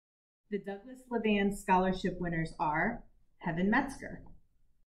 The Douglas Levan Scholarship winners are Heaven Metzger.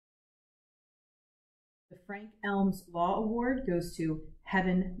 The Frank Elms Law Award goes to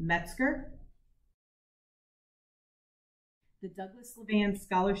Heaven Metzger. The Douglas Levan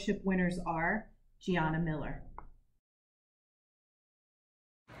Scholarship winners are Gianna Miller.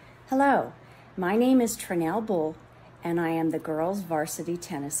 Hello, my name is Trinell Bull, and I am the girls' varsity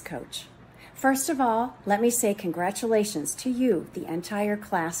tennis coach. First of all, let me say congratulations to you, the entire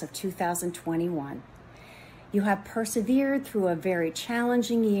class of 2021. You have persevered through a very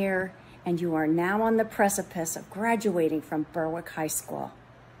challenging year, and you are now on the precipice of graduating from Berwick High School.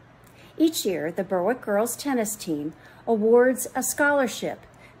 Each year, the Berwick girls tennis team awards a scholarship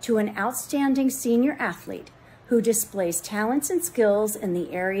to an outstanding senior athlete who displays talents and skills in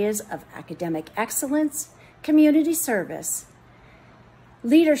the areas of academic excellence, community service,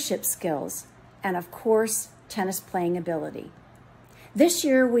 leadership skills, and of course, tennis playing ability. This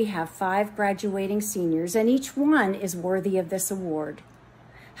year, we have 5 graduating seniors, and each one is worthy of this award.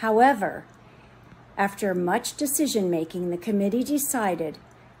 However, after much decision-making, the committee decided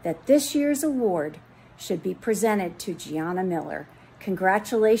that this year's award should be presented to Gianna Miller.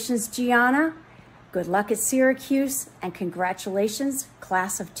 Congratulations, Gianna. Good luck at Syracuse, and congratulations,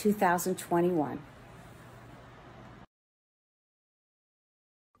 class of 2021.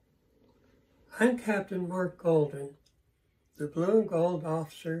 I'm Captain Mark Golden, the Blue and Gold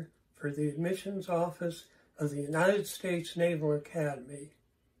Officer for the Admissions Office of the United States Naval Academy.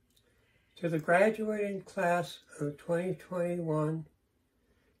 To the graduating class of 2021,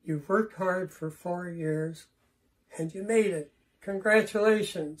 you've worked hard for 4 years, and you made it.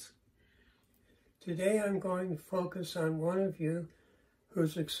 Congratulations. Today I'm going to focus on one of you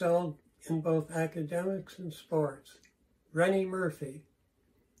who's excelled in both academics and sports, Rennie Murphy.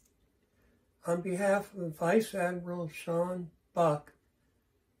 On behalf of Vice Admiral Sean Buck,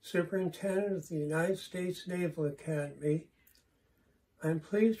 Superintendent of the United States Naval Academy, I'm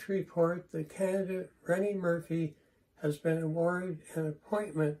pleased to report that candidate Rennie Murphy has been awarded an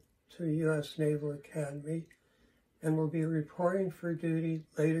appointment to the U.S. Naval Academy and will be reporting for duty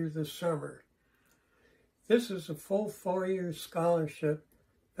later this summer. This is a full 4-year scholarship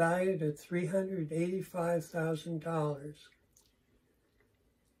valued at $385,000,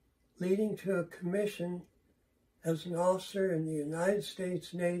 leading to a commission as an officer in the United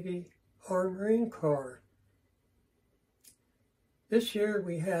States Navy or Marine Corps. This year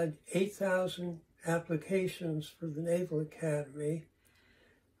we had 8,000 applications for the Naval Academy.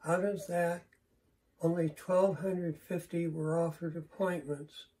 Out of that, only 1,250 were offered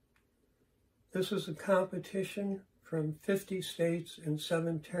appointments. This is a competition from 50 states and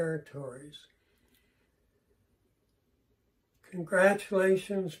 7 territories.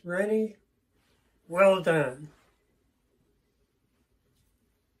 Congratulations, Rennie. Well done.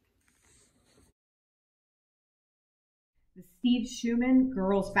 The Steve Schumann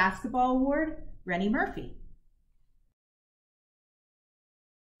Girls Basketball Award, Rennie Murphy.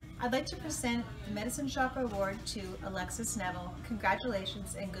 I'd like to present the Medicine Shop Award to Alexis Neville.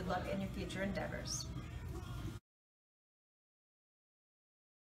 Congratulations and good luck in your future endeavors.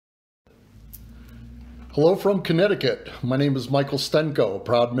 Hello from Connecticut. My name is Michael Stenko, a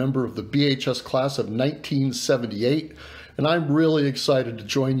proud member of the BHS class of 1978, and I'm really excited to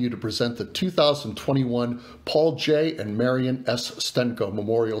join you to present the 2021 Paul J. and Marion S. Stenko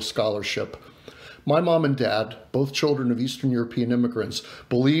Memorial Scholarship. My mom and dad, both children of Eastern European immigrants,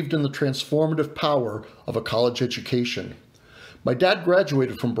 believed in the transformative power of a college education. My dad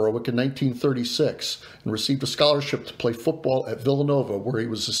graduated from Berwick in 1936 and received a scholarship to play football at Villanova, where he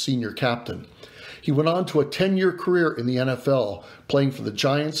was a senior captain. He went on to a 10-year career in the NFL, playing for the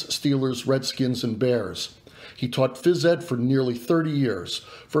Giants, Steelers, Redskins, and Bears. He taught phys ed for nearly 30 years,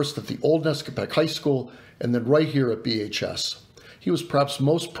 first at the Old Nescopeck High School and then right here at BHS. He was perhaps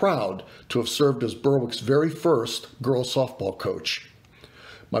most proud to have served as Berwick's very first girls softball coach.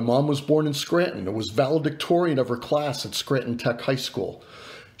 My mom was born in Scranton and was valedictorian of her class at Scranton Tech High School.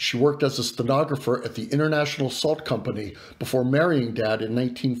 She worked as a stenographer at the International Salt Company before marrying Dad in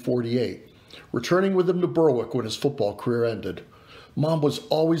 1948, returning with him to Berwick when his football career ended. Mom was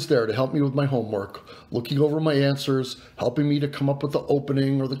always there to help me with my homework, looking over my answers, helping me to come up with the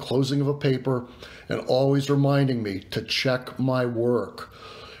opening or the closing of a paper, and always reminding me to check my work.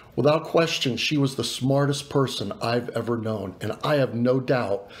 Without question, she was the smartest person I've ever known, and I have no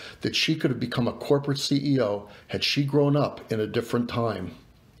doubt that she could have become a corporate CEO had she grown up in a different time.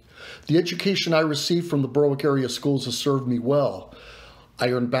 The education I received from the Berwick area schools has served me well. I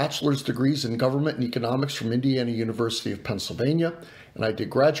earned bachelor's degrees in government and economics from Indiana University of Pennsylvania, and I did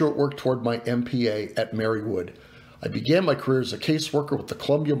graduate work toward my MPA at Marywood. I began my career as a caseworker with the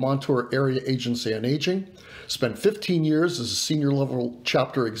Columbia Montour Area Agency on Aging, spent 15 years as a senior level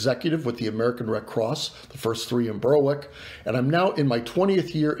chapter executive with the American Red Cross, the first 3 in Berwick, and I'm now in my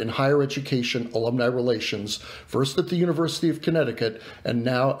 20th year in higher education alumni relations, first at the University of Connecticut and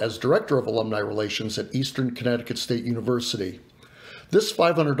now as Director of Alumni Relations at Eastern Connecticut State University. This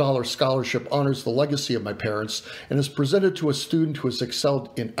 $500 scholarship honors the legacy of my parents and is presented to a student who has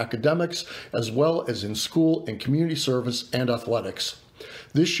excelled in academics as well as in school and community service and athletics.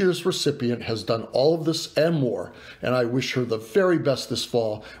 This year's recipient has done all of this and more, and I wish her the very best this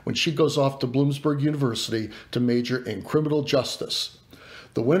fall when she goes off to Bloomsburg University to major in criminal justice.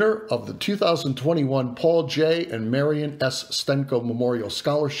 The winner of the 2021 Paul J. and Marion S. Stenko Memorial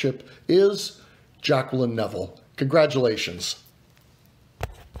Scholarship is Jacqueline Neville. Congratulations.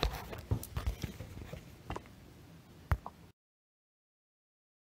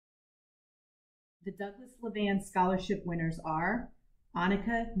 The Douglas Levan Scholarship winners are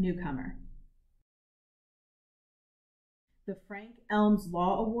Annika Newcomer. The Frank Elms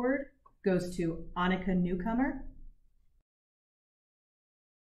Law Award goes to Annika Newcomer.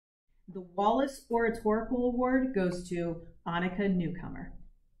 The Wallace Oratorical Award goes to Annika Newcomer.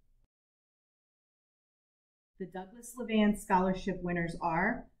 The Douglas Levan Scholarship winners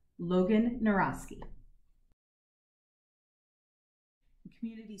are Logan Naroski. The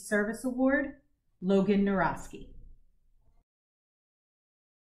Community Service Award, Logan Naroski.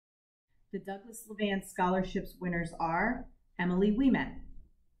 The Douglas Levan Scholarships winners are Emily Wieman.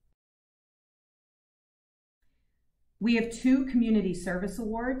 We have 2 Community Service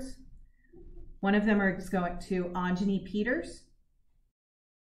Awards. One of them is going to Anjani Peters.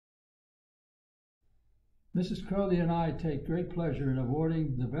 Mrs. Crowley and I take great pleasure in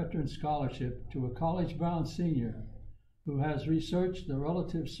awarding the Veteran Scholarship to a college-bound senior who has researched the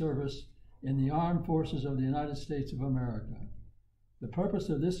relative service in the Armed Forces of the United States of America. The purpose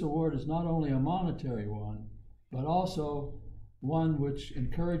of this award is not only a monetary one, but also one which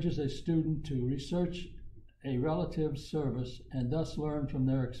encourages a student to research a relative's service and thus learn from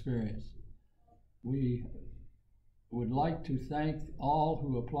their experience. We would like to thank all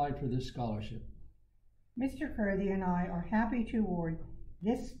who applied for this scholarship. Mr. Curdy and I are happy to award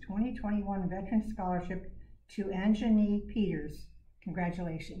this 2021 Veteran Scholarship to Anjani Peters.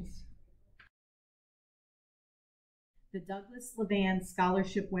 Congratulations. The Douglas Levan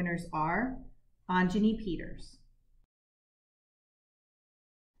Scholarship winners are Anjani Peters.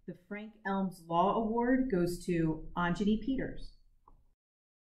 The Frank Elms Law Award goes to Anjani Peters.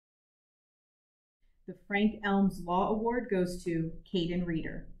 The Frank Elms Law Award goes to Caden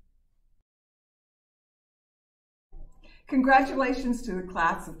Reeder. Congratulations to the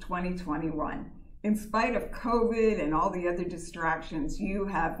class of 2021. In spite of COVID and all the other distractions, you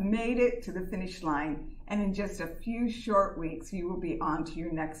have made it to the finish line, and in just a few short weeks, you will be on to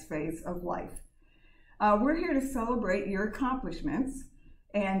your next phase of life. We're here to celebrate your accomplishments,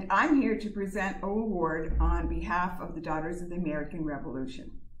 and I'm here to present an award on behalf of the Daughters of the American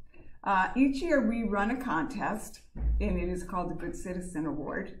Revolution. Each year we run a contest, and it is called the Good Citizen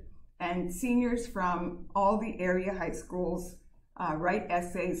Award, and seniors from all the area high schools write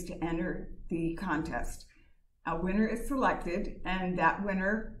essays to enter the contest. A winner is selected, and that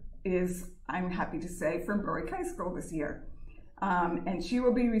winner is, I'm happy to say, from Berwick High School this year. And she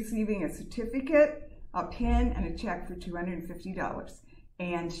will be receiving a certificate, a pin, and a check for $250.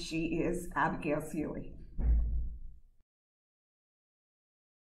 And she is Abigail Seeley.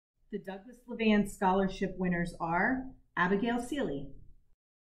 The Douglas Levan Scholarship winners are Abigail Seeley.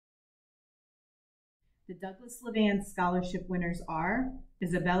 The Douglas Levan Scholarship winners are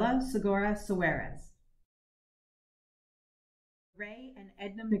Isabella Segura Suarez. Ray and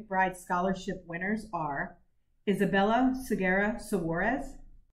Edna McBride Scholarship winners are Isabella Segura Suarez.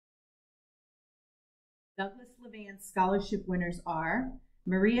 Douglas Levan Scholarship winners are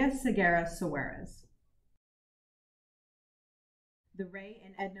Maria Segura Suarez. The Ray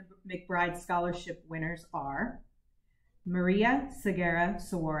and Edna McBride Scholarship winners are Maria Segura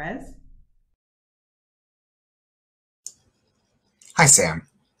Suarez. Hi, Sam.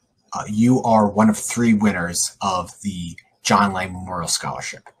 You are one of 3 winners of the John Lang Memorial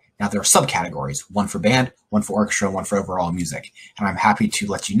Scholarship. Now, there are subcategories, one for band, one for orchestra, and one for overall music. And I'm happy to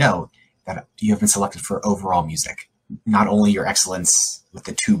let you know that you have been selected for overall music. Not only your excellence with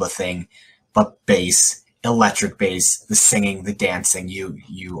the tuba thing, but bass, electric bass, the singing, the dancing.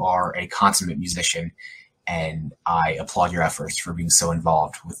 You are a consummate musician, and I applaud your efforts for being so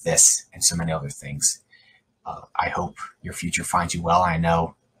involved with this and so many other things. I hope your future finds you well. I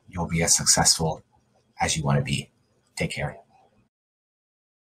know you'll be as successful as you want to be. Take care.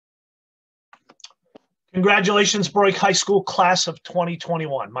 Congratulations, Berwick High School class of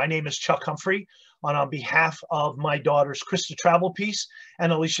 2021. My name is Chuck Humphrey, and on behalf of my daughters, Krista Travelpiece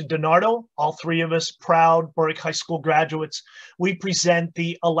and Alicia DiNardo, all 3 of us proud Berwick High School graduates, we present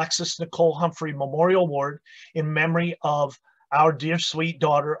the Alexis Nicole Humphrey Memorial Award in memory of our dear sweet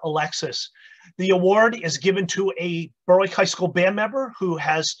daughter, Alexis. The award is given to a Berwick High School band member who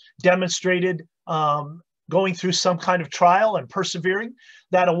has demonstrated going through some kind of trial and persevering.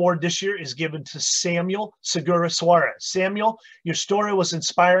 That award this year is given to Samuel Segura Suarez. Samuel, your story was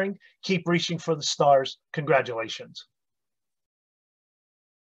inspiring. Keep reaching for the stars. Congratulations.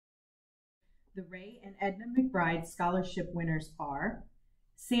 The Ray and Edna McBride Scholarship winners are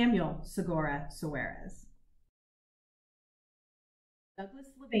Samuel Segura Suarez. Douglas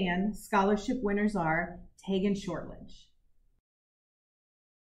Levan Scholarship winners are Tegan Shortledge.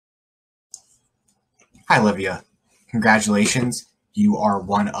 Hi, Olivia. Congratulations. You are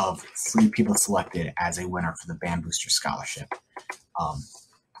one of 3 people selected as a winner for the Band Booster Scholarship.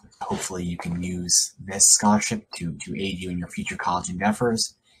 Hopefully you can use this scholarship to aid you in your future college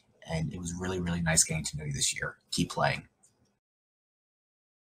endeavors. And it was really, really nice getting to know you this year. Keep playing.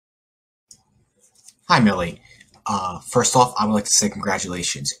 Hi, Millie. First off, I would like to say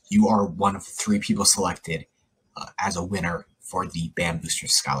congratulations. You are one of 3 people selected as a winner for the Band Booster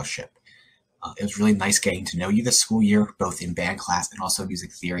Scholarship. It was really nice getting to know you this school year, both in band class and also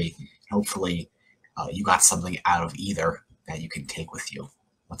music theory. Hopefully you got something out of either that you can take with you.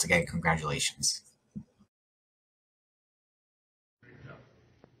 Once again, congratulations.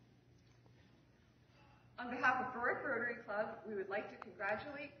 On behalf of Berwick Rotary Club, we would like to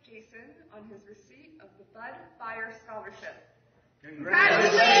congratulate Jason on his receipt of the Bud Fire Scholarship.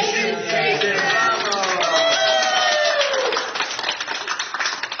 Congratulations, Jason!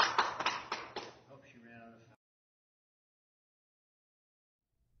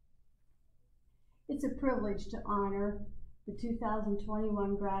 It's a privilege to honor the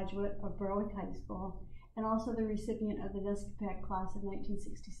 2021 graduate of Berwick High School and also the recipient of the Nescopec Class of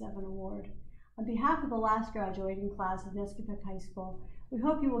 1967 Award. On behalf of the last graduating class of Nescopec High School, we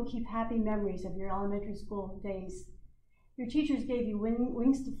hope you will keep happy memories of your elementary school days. Your teachers gave you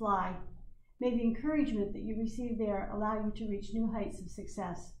wings to fly. May the encouragement that you received there allow you to reach new heights of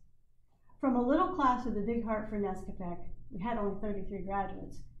success. From a little class with a big heart for Nescopec, we had only 33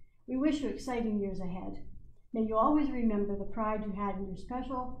 graduates. We wish you exciting years ahead. May you always remember the pride you had in your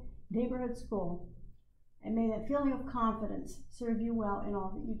special neighborhood school, and may that feeling of confidence serve you well in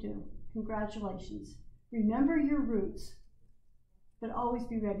all that you do. Congratulations. Remember your roots, but always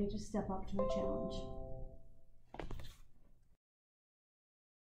be ready to step up to a challenge.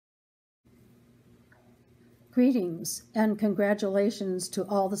 Greetings and congratulations to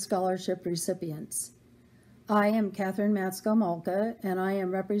all the scholarship recipients. I am Catherine Matsko-Malka, and I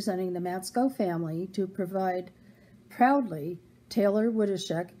am representing the Matsko family to provide proudly Taylor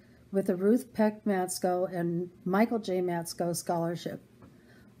Woodishek with the Ruth Peck Matsko and Michael J. Matsko Scholarship.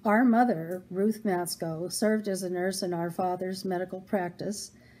 Our mother, Ruth Matsko, served as a nurse in our father's medical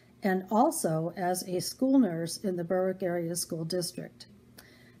practice and also as a school nurse in the Berwick Area School District.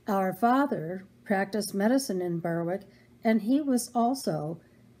 Our father practiced medicine in Berwick, and he was also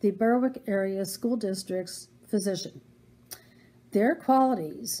the Berwick Area School District's physician. Their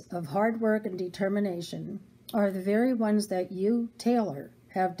qualities of hard work and determination are the very ones that you, Taylor,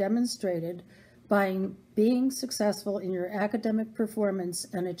 have demonstrated by being successful in your academic performance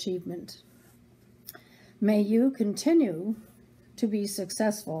and achievement. May you continue to be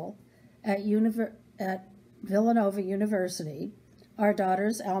successful at Villanova University, our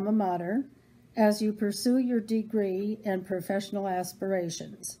daughter's alma mater, as you pursue your degree and professional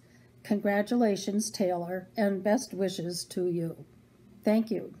aspirations. Congratulations, Taylor, and best wishes to you. Thank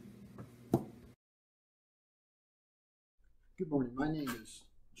you. Good morning. My name is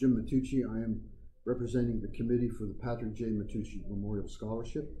Jim Matucci. I am representing the committee for the Patrick J. Matucci Memorial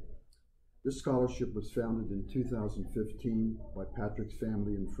Scholarship. This scholarship was founded in 2015 by Patrick's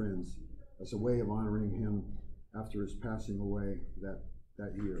family and friends as a way of honoring him after his passing away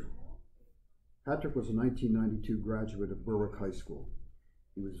that year. Patrick was a 1992 graduate of Berwick High School.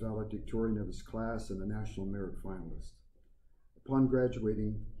 He was valedictorian of his class and a National Merit Finalist. Upon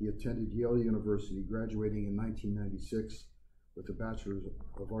graduating, he attended Yale University, graduating in 1996 with a Bachelor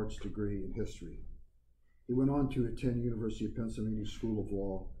of Arts degree in history. He went on to attend University of Pennsylvania School of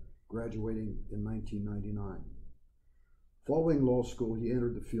Law, graduating in 1999. Following law school, he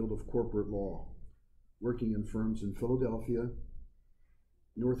entered the field of corporate law, working in firms in Philadelphia,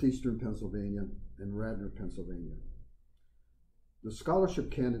 northeastern Pennsylvania, and Radnor, Pennsylvania. The scholarship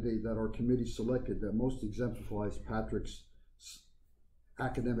candidate that our committee selected that most exemplifies Patrick's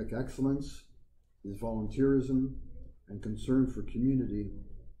academic excellence, his volunteerism, and concern for community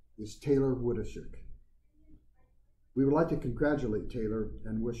is Taylor Woodishik. We would like to congratulate Taylor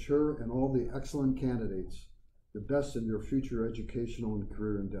and wish her and all the excellent candidates the best in their future educational and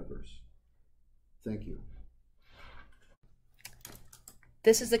career endeavors. Thank you.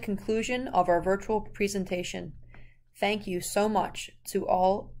 This is the conclusion of our virtual presentation. Thank you so much to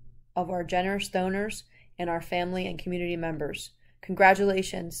all of our generous donors and our family and community members.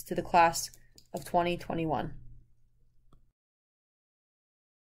 Congratulations to the class of 2021.